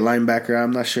was a great linebacker.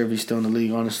 I'm not sure if he's still in the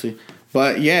league, honestly.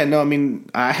 But yeah, no, I mean,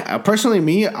 I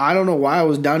personally, I don't know why I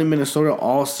was down in Minnesota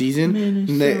all season.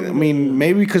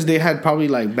 Maybe because they had probably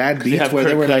like bad beats where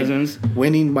they were like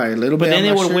winning by a little bit. But then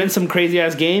they would win some crazy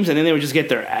ass games, and then they would just get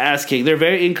their ass kicked. They're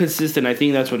very inconsistent. I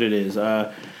think that's what it is.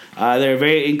 They're a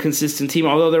very inconsistent team,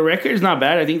 although their record is not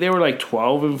bad. I think they were like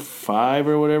 12-5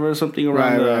 or whatever, something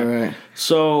around there. Right.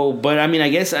 So, but I mean, I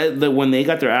guess when they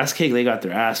got their ass kicked, they got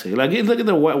their ass kicked. Like, look at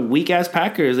the weak ass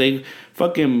Packers. They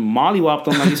fucking mollywopped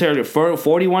them, like you said,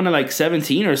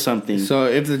 41-17 or something. So,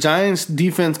 if the Giants'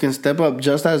 defense can step up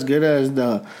just as good as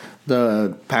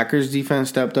the Packers' defense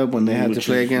stepped up when they had to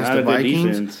play against the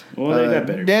Vikings, well, they got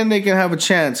better. Then they can have a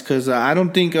chance because I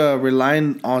don't think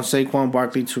relying on Saquon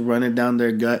Barkley to run it down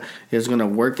their gut is going to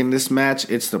work in this match.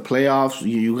 It's the playoffs.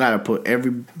 You got to put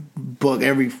every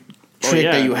trick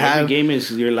that you have. Every game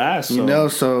is your last.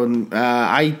 So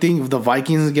I think the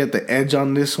Vikings get the edge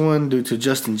on this one due to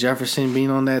Justin Jefferson being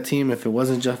on that team. If it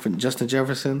wasn't Justin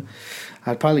Jefferson,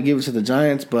 I'd probably give it to the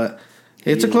Giants, but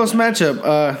it's a close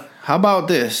matchup. How about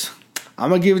this?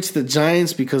 I'm gonna give it to the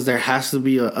Giants because there has to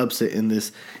be an upset in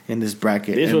this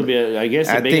bracket. This would be, the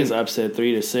biggest upset,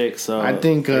 3-6. So I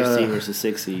think first seed versus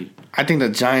 6th seed. I think the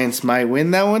Giants might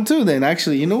win that one too. Then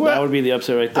actually, you know what? That would be the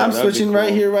upset right there. I'm switching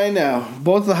right here, right now.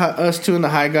 Both us two and the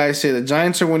high guys say the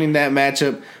Giants are winning that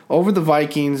matchup over the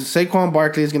Vikings. Saquon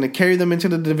Barkley is going to carry them into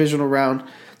the divisional round,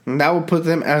 and that will put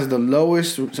them as the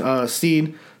lowest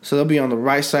seed. So they'll be on the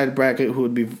right side bracket, who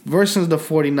would be versus the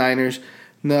 49ers.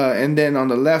 And then on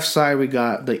the left side, we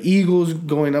got the Eagles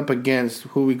going up against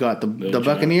who we got, the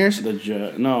Buccaneers?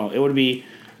 No, it would be...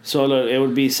 So it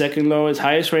would be second lowest.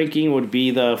 Highest ranking would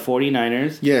be the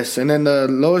 49ers. Yes, and then the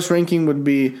lowest ranking would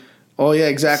be... Oh, yeah,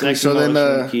 exactly.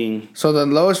 The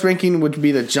lowest ranking would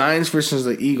be the Giants versus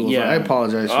the Eagles. Yeah. I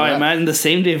apologize for that. Oh, man, in the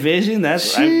same division?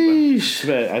 That's... I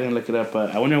didn't look it up,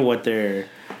 but I wonder what their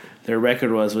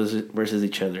record was versus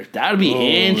each other. That would be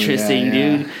interesting,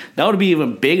 dude. That would be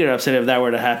even bigger upset if that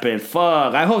were to happen.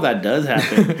 Fuck, I hope that does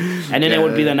happen. And then it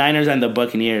would be the Niners and the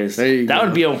Buccaneers. That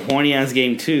would be a horny ass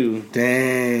game too.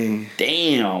 Damn.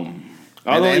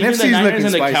 Although even the Niners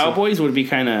and the Cowboys would be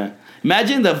kind of.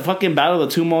 Imagine the fucking battle of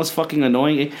the two most fucking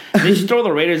annoying. They should throw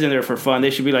the Raiders in there for fun.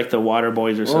 They should be like the Water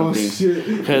Boys or something.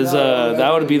 Because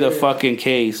that would be the fucking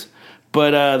case.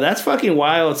 But that's fucking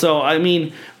wild. So, I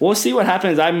mean, we'll see what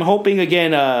happens. I'm hoping,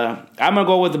 again, I'm going to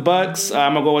go with the Bucks.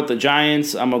 I'm going to go with the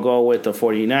Giants. I'm going to go with the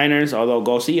 49ers, although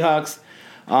go Seahawks.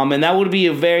 And that would be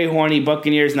a very horny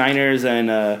Buccaneers, Niners,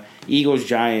 and Eagles,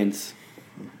 Giants.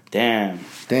 Damn.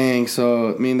 Dang.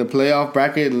 So, I mean, the playoff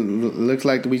bracket looks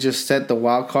like we just set the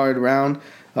wild card round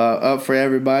up for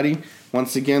everybody.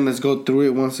 Once again, let's go through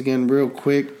it once again real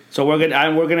quick. So, we're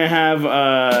gonna have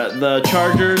the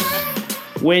Chargers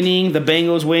winning, the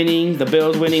Bengals winning, the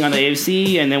Bills winning on the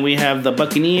AFC, and then we have the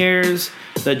Buccaneers,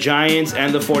 the Giants,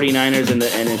 and the 49ers in the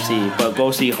NFC. But go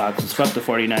Seahawks. Fuck the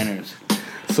 49ers.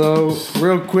 So,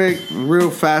 real quick, real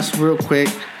fast, real quick.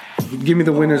 Give me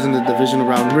the winners in the divisional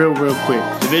round, real quick.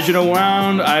 Divisional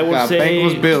round, I would say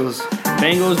Bengals, Bills.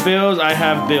 Bengals, Bills. I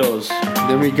have Bills.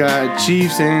 Then we got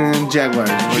Chiefs and Jaguars.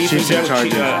 Chiefs and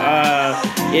Chargers.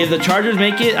 If the Chargers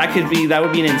make it, that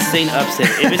would be an insane upset.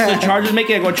 If it's the Chargers make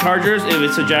it, I go Chargers. If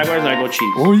it's the Jaguars, I go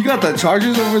Chiefs. Oh, you got the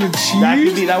Chargers over the Chiefs?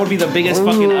 That would be the biggest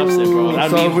fucking upset, bro.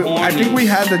 I think we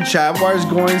had the Jaguars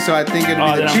going, so I think it'd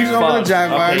be the Chiefs over the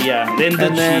Jaguars. Okay, yeah.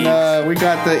 Then we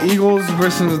got the Eagles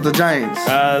versus the Giants.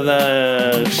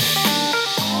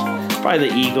 Probably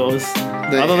the Eagles.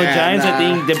 Although the Giants, I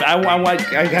think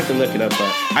I have to look it up.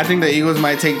 But I think the Eagles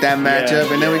might take that matchup,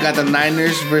 and then we got the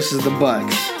Niners versus the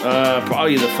Bucks.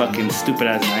 Probably the fucking stupid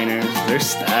ass Niners. They're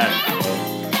stacked,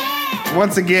 bro.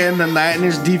 Once again, the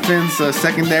Niners defense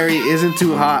secondary isn't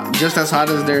too hot, just as hot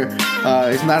as their.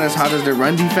 It's not as hot as their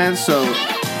run defense. So,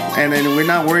 and then we're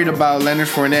not worried about Leonard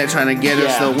Fournette trying to get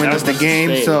us to win us the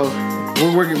game. So.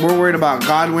 We're worried about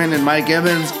Godwin and Mike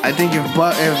Evans. I think if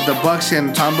the Bucks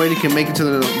and Tom Brady can make it to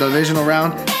the divisional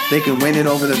round, they can win it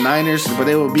over the Niners. But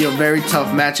it will be a very tough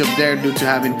matchup there due to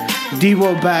having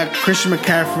Deebo back, Christian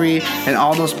McCaffrey, and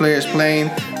all those players playing.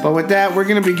 But with that, we're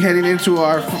going to be heading into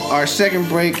our second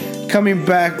break. Coming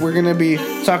back, we're going to be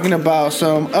talking about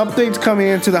some updates coming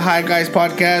into the Hi Guys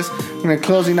podcast. We're going to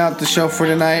closing out the show for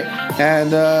tonight.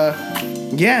 And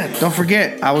yeah, don't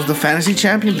forget, I was the fantasy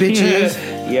champion, bitches.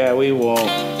 Yeah, we will.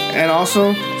 And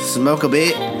also, smoke a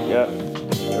bit. Yep.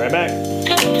 Right back.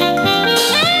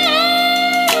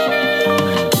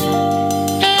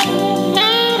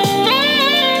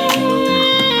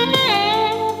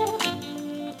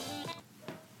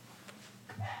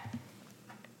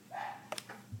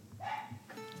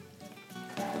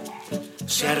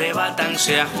 Se arrebatan,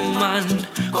 se ajuman,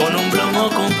 con un blon o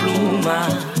con pluma,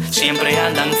 siempre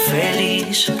andan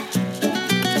feliz.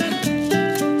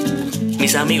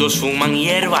 Mis amigos fuman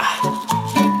hierba,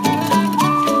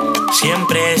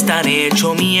 siempre están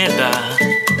hecho mierda.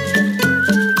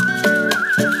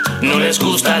 No les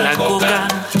gusta la coca,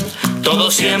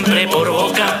 todo siempre por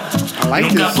boca,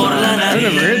 nunca por la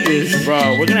nariz.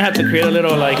 Bro, we're gonna have to create a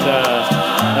little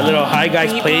a little Hi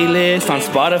Guys playlist on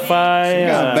Spotify. We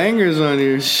got bangers on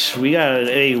here.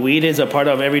 Weed is a part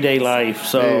of everyday life.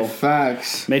 So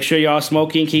facts. Make sure y'all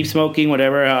smoking, keep smoking,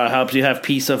 whatever helps you have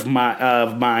peace of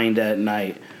mind at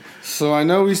night. So I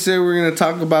know we said we're gonna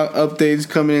talk about updates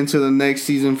coming into the next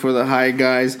season for the Hi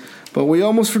Guys, but we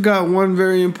almost forgot one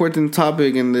very important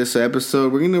topic in this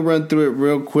episode. We're gonna run through it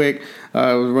real quick.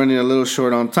 We're running a little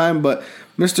short on time, but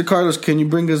Mr. Carlos, can you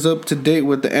bring us up to date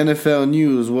with the NFL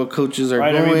news? What coaches are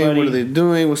going? Everybody. What are they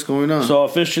doing? What's going on? So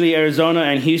officially, Arizona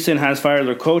and Houston has fired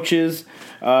their coaches.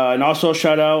 And also,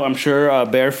 shout out, I'm sure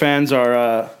Bear fans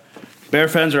are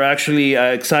actually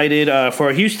excited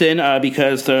for Houston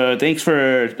because thanks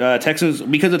for Texans.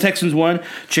 Because the Texans won,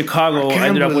 Chicago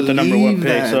ended up with the number one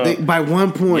pick. So, by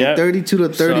 1 point,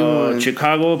 32-31. So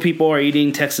Chicago people are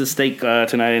eating Texas steak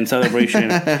tonight in celebration.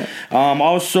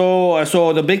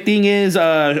 So the big thing is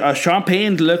Sean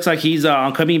Payton looks like he's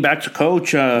coming back to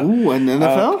coach. Ooh, in the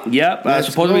NFL? Yep.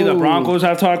 Supposedly the Broncos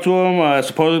have talked to him.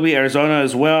 Supposedly Arizona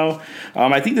as well.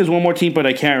 I think there's one more team, but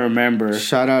I can't remember.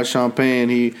 Shout out Sean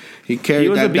Payton. He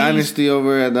carried that dynasty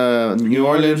over at New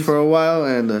Orleans for a while,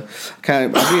 and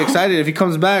I'll be excited if he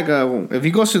comes back. If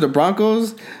he goes to the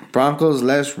Broncos,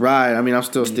 let's ride. I mean, I'm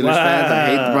still Steelers fans. I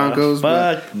hate the Broncos,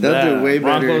 but they'll do it way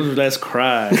better. Broncos, let's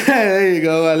cry. There you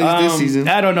go. At least this season.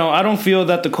 I don't know. I don't feel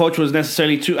that the coach was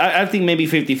necessarily too. I think maybe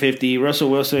 50-50. Russell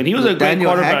Wilson. He was a great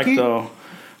quarterback, though.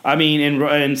 I mean,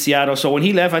 in Seattle. So when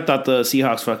he left, I thought the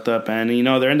Seahawks fucked up, and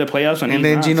they're in the playoffs. And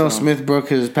then Geno Smith broke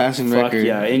his passing record.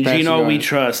 Yeah, and Geno we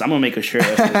trust. I'm gonna make a shirt.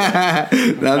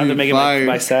 I'm gonna make it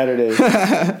by Saturday.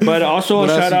 But also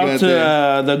shout out to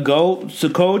the GOAT, to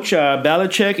Coach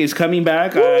Belichick is coming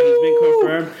back. He's been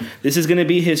confirmed. This is gonna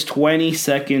be his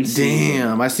 22nd season.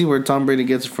 Damn, I see where Tom Brady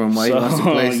gets it from. Why he wants to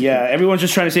play. Yeah, everyone's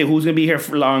just trying to say who's gonna be here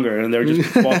for longer, and they're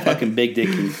just all fucking big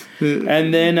dicky.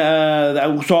 And then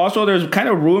so also there's kind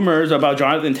of rumors about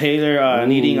Jonathan Taylor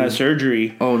needing a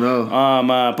surgery. Oh no.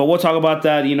 But we'll talk about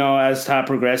that, as time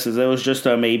progresses. It was just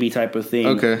a maybe type of thing.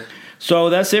 Okay. So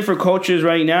that's it for coaches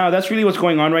right now. That's really what's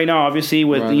going on right now. Obviously,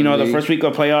 with the first week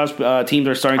of playoffs, teams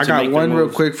are starting to make. I got one real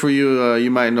quick for you. You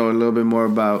might know a little bit more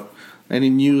about. Any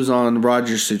news on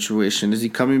Rodgers' situation? Is he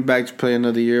coming back to play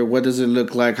another year? What does it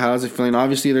look like? How is it feeling?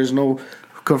 Obviously, there's no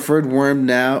confirmed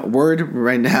word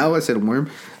right now. I said worm.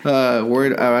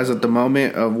 Word as of the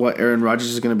moment of what Aaron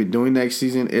Rodgers is going to be doing next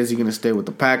season. Is he going to stay with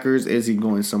the Packers? Is he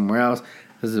going somewhere else?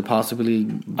 Is it possibly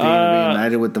being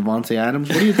reunited with Devontae Adams?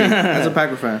 What do you think as a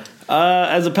Packer fan?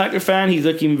 As a Packer fan, he's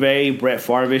looking very Brett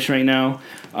Favre-ish right now.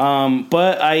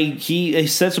 But he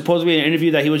said supposedly in an interview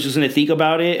that he was just going to think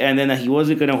about it and then that he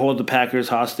wasn't going to hold the Packers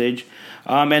hostage.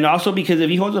 And also because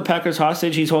if he holds the Packers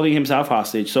hostage, he's holding himself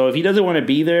hostage. So if he doesn't want to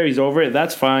be there, he's over it,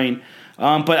 that's fine.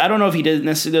 But I don't know if he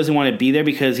necessarily doesn't want to be there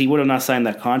because he would have not signed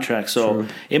that contract. So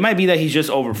it might be that he's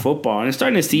just over football. And it's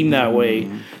starting to seem that way.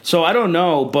 So I don't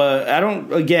know. But I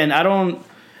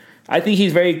think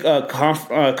he's very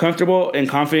comfortable and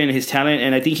confident in his talent.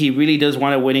 And I think he really does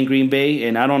want to win in Green Bay.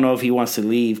 And I don't know if he wants to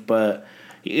leave. But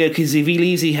because if he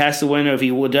leaves, he has to win. Or if he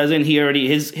doesn't, he already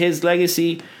his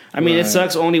legacy. I mean, It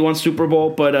sucks, only one Super Bowl,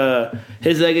 but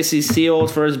his legacy's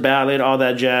sealed, first ballot, all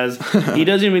that jazz. He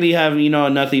doesn't really have,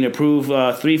 nothing to prove.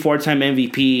 3-4-time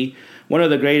MVP, one of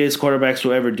the greatest quarterbacks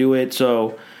to ever do it.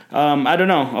 So, I don't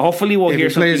know. Hopefully we'll hear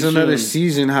something soon. If he plays another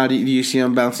season, how do you see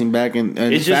him bouncing back in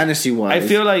fantasy-wise? I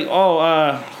feel like,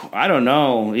 I don't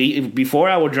know. Before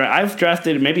I would draft, I've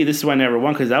drafted, maybe this is why I never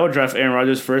won, because I would draft Aaron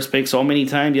Rodgers' first pick so many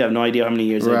times. You have no idea how many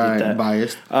years I did that.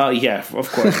 Biased. Yeah, of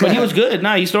course. But he was good.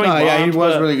 He's throwing bombs. Yeah, he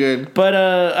was really good. But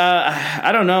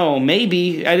I don't know.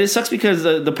 Maybe. It sucks because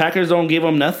the Packers don't give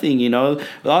him nothing, All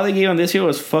they gave him this year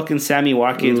was fucking Sammy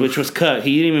Watkins, which was cut.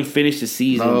 He didn't even finish the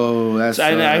season. Oh, that's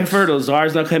I've heard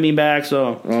Lazard's not coming back,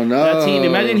 so... Oh, no. That team,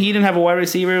 imagine he didn't have a wide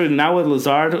receiver, and now with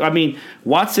Lazard... I mean,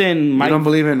 Watson... You don't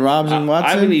believe in Watson?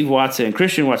 I believe Watson.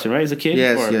 Christian Watson, right? He's a kid?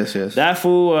 Yes. That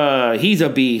fool, he's a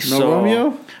beast. No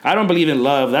Romeo? I don't believe in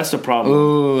Love. That's the problem.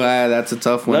 Ooh, that's a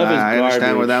tough one. I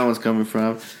understand where that one's coming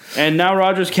from. And now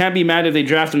Rodgers can't be mad if they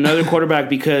draft another quarterback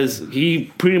because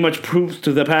he pretty much proves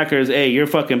to the Packers, hey, your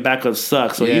fucking backup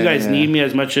sucks. So you guys need me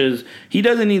as much as he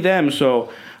doesn't need them.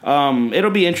 So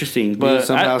it'll be interesting. But you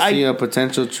somehow see a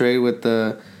potential trade with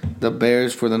the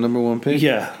Bears for the number 1 pick?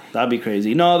 Yeah, that'd be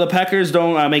crazy. No, the Packers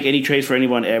don't make any trades for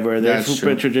anyone ever. They're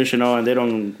super traditional, and they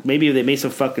don't. Maybe if they made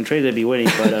some fucking trades, they'd be winning.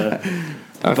 But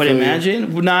but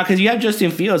imagine, because you have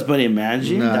Justin Fields. But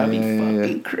imagine that'd be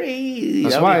fucking crazy.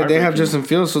 That's why they have Justin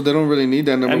Fields, so they don't really need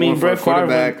that number 1 for a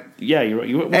quarterback. Yeah,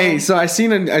 you're right. Hey, so I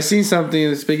seen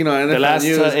something. Speaking of NFL the last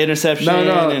news, interception.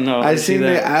 No. I seen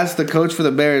they asked the coach for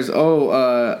the Bears,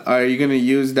 are you going to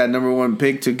use that number 1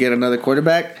 pick to get another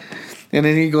quarterback? And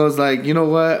then he goes like, you know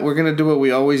what? We're going to do what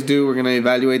we always do. We're going to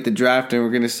evaluate the draft, and we're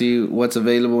going to see what's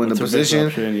available in the position.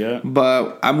 Option,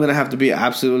 But I'm going to have to be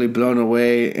absolutely blown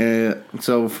away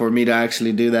so for me to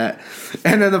actually do that.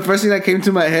 And then the first thing that came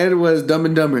to my head was Dumb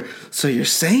and Dumber. So you're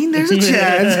saying there's a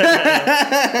chance?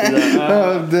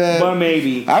 But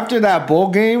maybe. After that bowl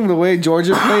game, the way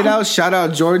Georgia played out, shout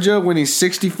out Georgia winning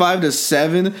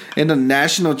 65-7 in the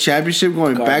national championship,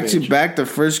 going back-to-back, the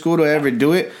first school to ever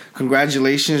do it.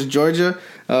 Congratulations, Georgia.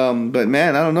 But,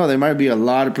 man, I don't know. There might be a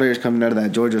lot of players coming out of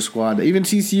that Georgia squad. Even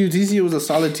TCU. TCU was a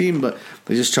solid team, but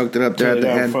they just choked it up there at the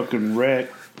end. Fucking wreck.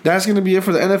 That's going to be it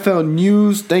for the NFL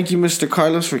news. Thank you, Mr.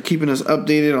 Carlos, for keeping us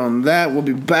updated on that. We'll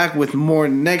be back with more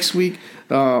next week.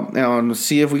 And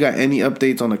see if we got any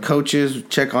updates on the coaches.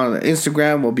 Check on the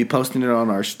Instagram. We'll be posting it on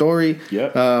our story.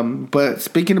 Yep. But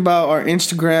speaking about our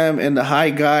Instagram and the Hi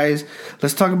Guys,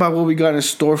 let's talk about what we got in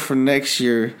store for next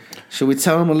year. Should we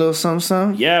tell them a little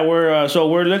something? Yeah, we're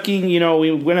looking.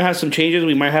 We're gonna have some changes.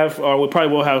 We might have, or we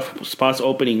probably will have spots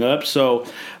opening up. So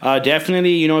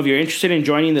definitely, if you're interested in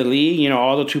joining the league,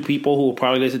 all the 2 people who will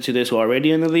probably listen to this who are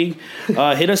already in the league,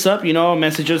 hit us up.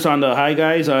 Message us on the Hi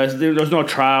Guys. There's no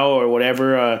trial or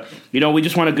whatever. We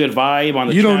just want a good vibe on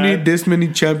the. You don't need this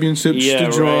many championships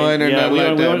to join or nothing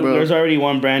like that, bro. There's already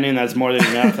one Brandon. That's more than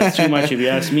enough. That's too much if you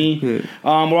ask me.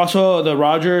 We're also the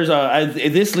Rodgers.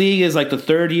 This league is like the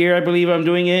 3rd year I believe I'm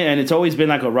doing it, and it's always been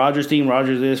like a Rodgers team.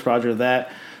 Rodgers this, Rodgers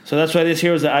that. So that's why this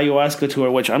here is the ayahuasca tour,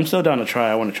 which I'm still down to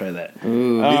try. I want to try that.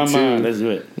 Ooh, me too. Let's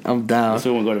do it. I'm down. Let's do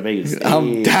it when we go to Vegas.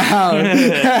 I'm down.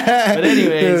 But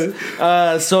anyways,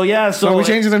 so are we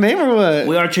changing the name or what?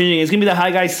 We are changing. It's gonna be the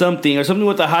Hi Guys something or something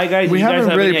with the Hi Guys. We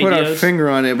haven't really put our finger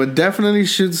on it, but definitely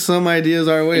shoot some ideas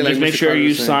our way. And just make sure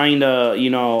you signed a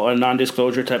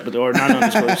non-disclosure type of, or not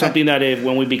non-disclosure, something that if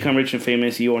when we become rich and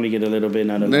famous, you only get a little bit.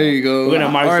 There you go. We're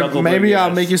gonna or maybe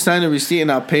I'll make you sign a receipt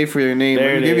and I'll pay for your name.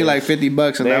 I'll give you like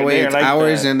 $50, and that way it's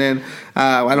ours. And then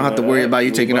I don't have to worry about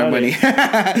you taking our money.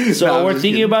 So we're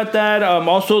thinking about that.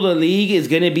 Also, the league is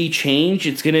going to be changed.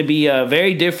 It's going to be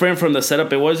very different from the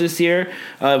setup it was this year.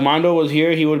 If Mondo was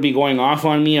here, he would be going off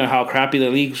on me on how crappy the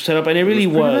league set up, and it really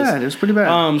was. It was pretty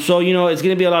bad. So it's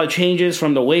going to be a lot of changes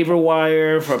from the waiver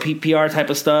wire for PPR type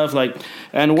of stuff.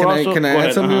 And we're can I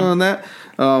add something on that?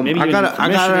 Maybe I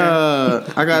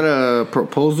got a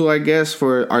proposal, I guess,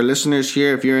 for our listeners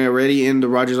here. If you're already in the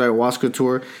Rogers Ayahuasca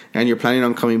tour and you're planning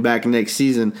on coming back next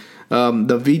season,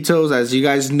 the vetoes, as you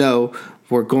guys know,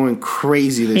 were going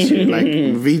crazy this year. Like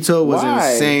veto was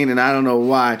insane, and I don't know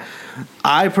why.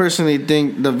 I personally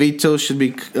think the veto should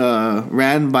be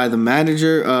ran by the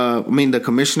manager. The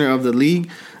commissioner of the league.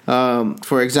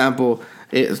 For example,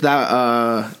 it's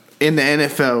that in the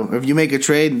NFL, if you make a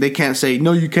trade, they can't say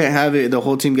no, you can't have it. The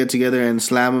whole team get together and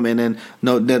slam them, and then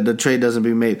no, that the trade doesn't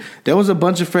be made. There was a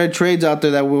bunch of fair trades out there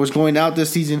that was going out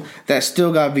this season that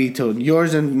still got vetoed.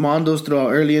 Yours and Mondo's throughout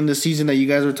early in the season that you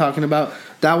guys were talking about,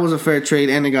 that was a fair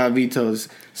trade and it got vetoed.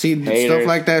 See, stuff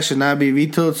like that should not be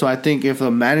vetoed. So I think if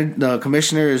the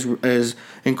commissioner is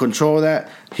in control of that,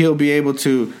 he'll be able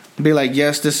to be like,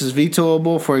 yes, this is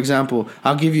vetoable. For example,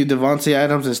 I'll give you Devontae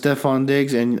Adams and Stephon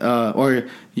Diggs, and or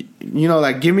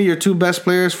give me your two best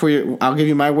players I'll give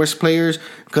you my worst players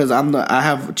because I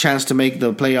have a chance to make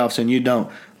the playoffs and you don't.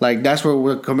 Like that's where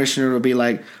the commissioner will be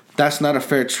like, that's not a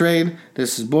fair trade.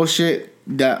 This is bullshit.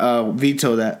 That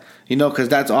veto that. Because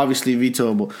that's obviously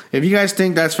vetoable. If you guys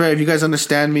think that's fair, if you guys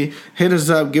understand me, hit us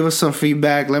up, give us some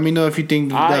feedback. Let me know if you think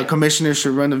the commissioner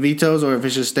should run the vetoes or if it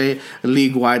should stay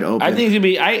league wide open. I think it should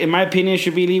be, in my opinion, it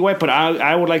should be league wide, but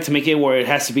I would like to make it where it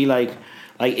has to be like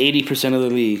 80% of the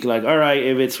league. Like, all right,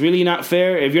 if it's really not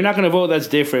fair, if you're not going to vote, that's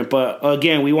different. But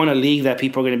again, we want a league that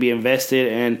people are going to be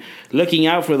invested and looking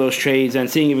out for those trades and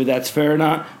seeing if that's fair or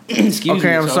not. I'm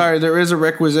sorry. There is a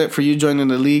requisite for you joining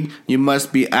the league. You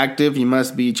must be active. You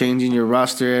must be changing your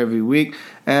roster every week,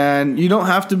 and you don't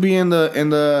have to be in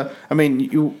the.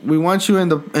 We want you in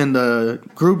the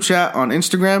group chat on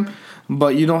Instagram.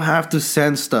 But you don't have to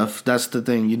send stuff. That's the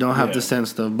thing. You don't have to send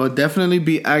stuff. But definitely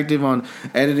be active on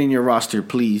editing your roster,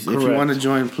 please. Correct. If you want to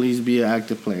join, please be an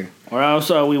active player. Or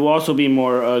also, we will also be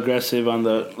more aggressive on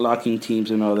the locking teams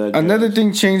and all that. Another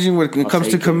thing changing when it comes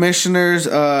to commissioners.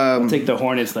 I'll take the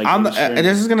Hornets.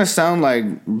 This is going to sound like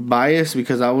biased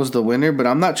because I was the winner, but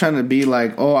I'm not trying to be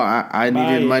like, I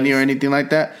needed money or anything like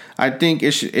that. I think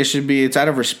it should be, it's out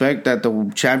of respect that the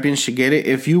champions should get it.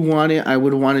 If you want it, I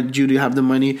would have wanted you to have the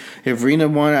money. If Rena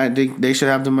won, I think they should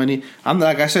have the money.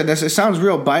 Like I said, it sounds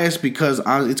real biased because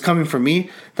it's coming from me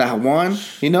that won,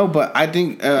 but I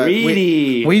think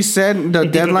we said the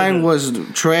deadline was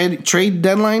trade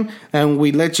deadline, and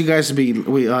we let you guys be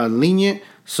lenient.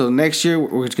 So next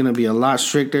year it's going to be a lot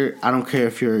stricter. I don't care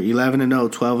if you're 11-0,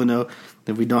 12-0.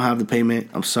 If we don't have the payment,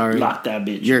 I'm sorry. Lock that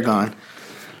bitch. You're gone.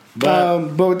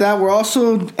 But with that, we're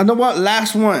also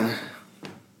last one.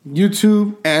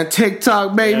 YouTube and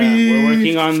TikTok, baby. Yeah, we're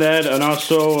working on that, and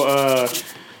also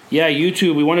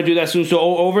YouTube. We want to do that soon. So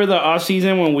over the off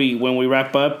season, when we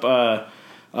wrap up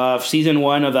season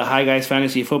 1 of the Hi Guys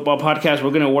Fantasy Football Podcast,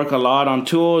 we're gonna work a lot on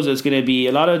tools. It's gonna be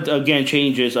a lot of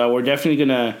changes. We're definitely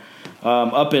gonna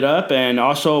up it up, and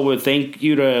also would thank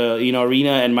you to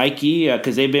Rena and Mikey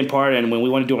because they've been part. And when we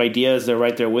want to do ideas, they're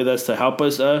right there with us to help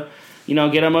us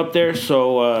get them up there.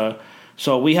 So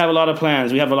we have a lot of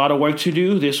plans. We have a lot of work to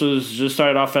do. This was just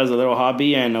started off as a little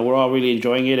hobby, and we're all really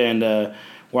enjoying it. And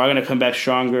we're going to come back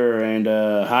stronger and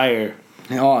higher.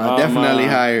 Oh, definitely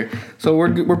higher. So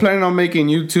we're planning on making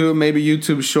YouTube, maybe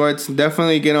YouTube Shorts.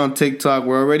 Definitely get on TikTok.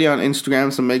 We're already on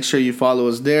Instagram, so make sure you follow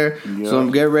us there. Yep. So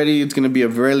get ready. It's going to be a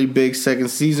really big second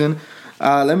season.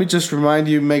 Let me just remind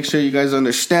you, make sure you guys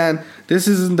understand, this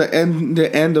isn't the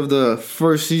end of the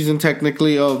first season,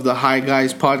 technically, of the Hi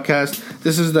Guys podcast.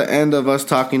 This is the end of us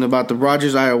talking about the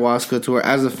Rogers Ayahuasca tour.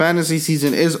 As the fantasy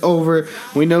season is over,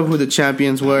 we know who the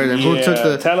champions were and who took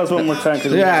the... Tell us one more time.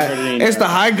 It's the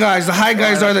Hi Guys. The Hi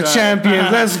Guys are the champions.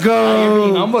 Let's go. You're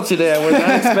being humble today. I was not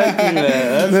expecting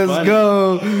that. Let's funny.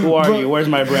 Go. Who are you? Where's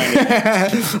my brand?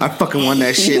 I fucking won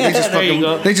that shit.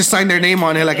 They just signed their name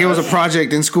on it like it was a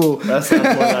project in school. That sounds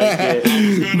more like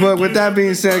it. But with that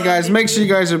being said, guys, make sure you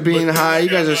guys are being high. You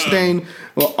guys are staying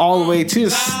all the way to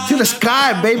the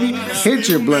sky, baby. Hit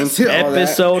your blunts. Hit all that.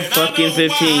 Episode fucking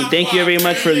 15. Thank you very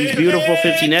much for these beautiful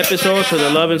 15 episodes, for the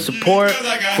love and support,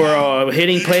 for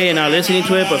hitting play and not listening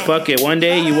to it. But fuck it, one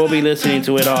day you will be listening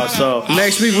to it all. So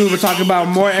next week we will talk about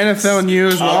more NFL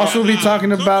news. We'll also be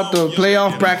talking about the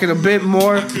playoff bracket a bit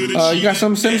more. You got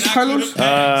something to say, Mr. Carlos?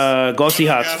 Go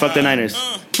Seahawks. Fuck the Niners.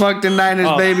 Fuck the Niners,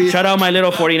 baby. Shout out my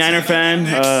little 49er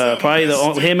fan. Probably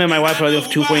him and my wife are the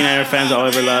 2 49er fans I'll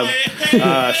ever love.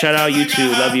 Shout out you two.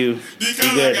 Love you.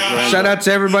 Be good. Shout out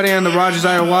to everybody on the Rogers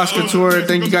Ayahuasca tour.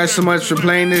 Thank you guys so much for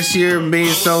playing this year and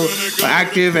being so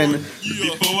active. And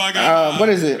what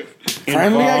is it?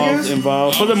 friendly, I guess.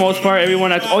 Involved for the most part.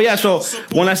 Everyone. So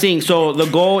one last thing. So the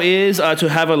goal is to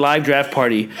have a live draft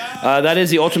party. That is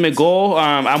the ultimate goal.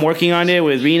 I'm working on it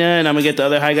with Rena, and I'm gonna get the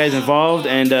other high guys involved,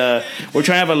 and we're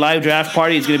trying to have a live draft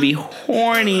party. It's gonna be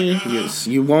horny. Yes,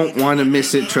 you won't want to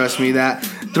miss it. Trust me that.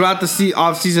 Throughout the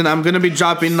off season, I'm gonna be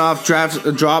dropping draft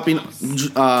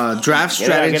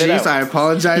strategies. I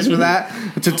apologize for that.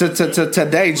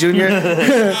 Today, Junior,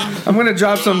 I'm gonna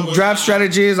drop some draft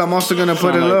strategies. I'm also gonna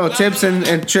put a little tips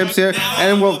and trips here,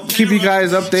 and we'll keep you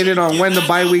guys updated on when the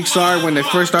bye weeks are, when they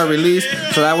first are released,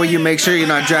 so that way you make sure you're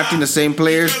not drafting the same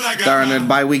players that are on a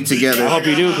bye week together. I hope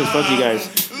you do, because fuck you guys.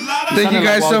 Thank you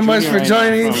guys so much for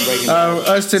joining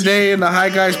us today in the High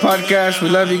Guys podcast. We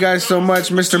love you guys so much,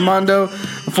 Mr. Mondo.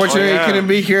 Unfortunately, you couldn't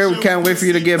be here. We can't wait for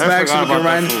you to get back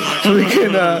so we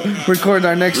can record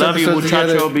our next love episode you,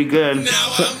 together. muchacho. Be good.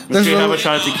 Let's have a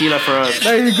shot of tequila for us.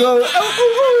 There you go.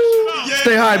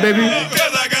 Stay high, baby.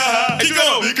 Keep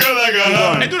going.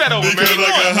 Hey, do that over, man.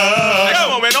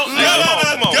 Come on, man. Come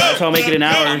on. That's how I make it an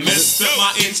hour.